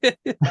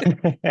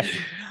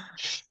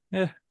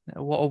 Yeah.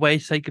 What a way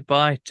to say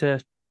goodbye to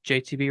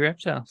JTB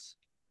Reptiles.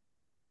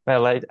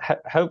 Well,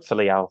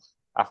 hopefully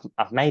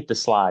I've made the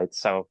slide,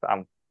 so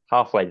I'm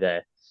halfway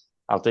there.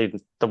 I'll do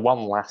the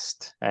one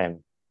last the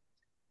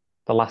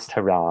last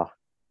hurrah,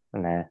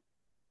 and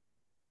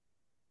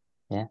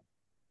yeah,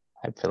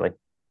 hopefully.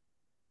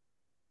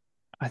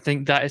 I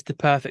think that is the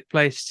perfect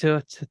place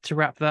to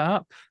wrap that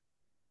up.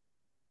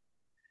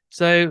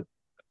 So,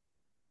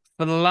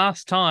 for the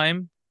last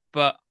time,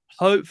 but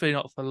hopefully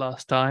not for the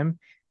last time,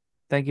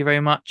 thank you very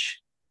much,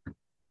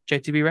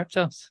 JTB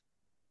Reptiles.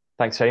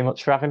 Thanks very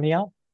much for having me on.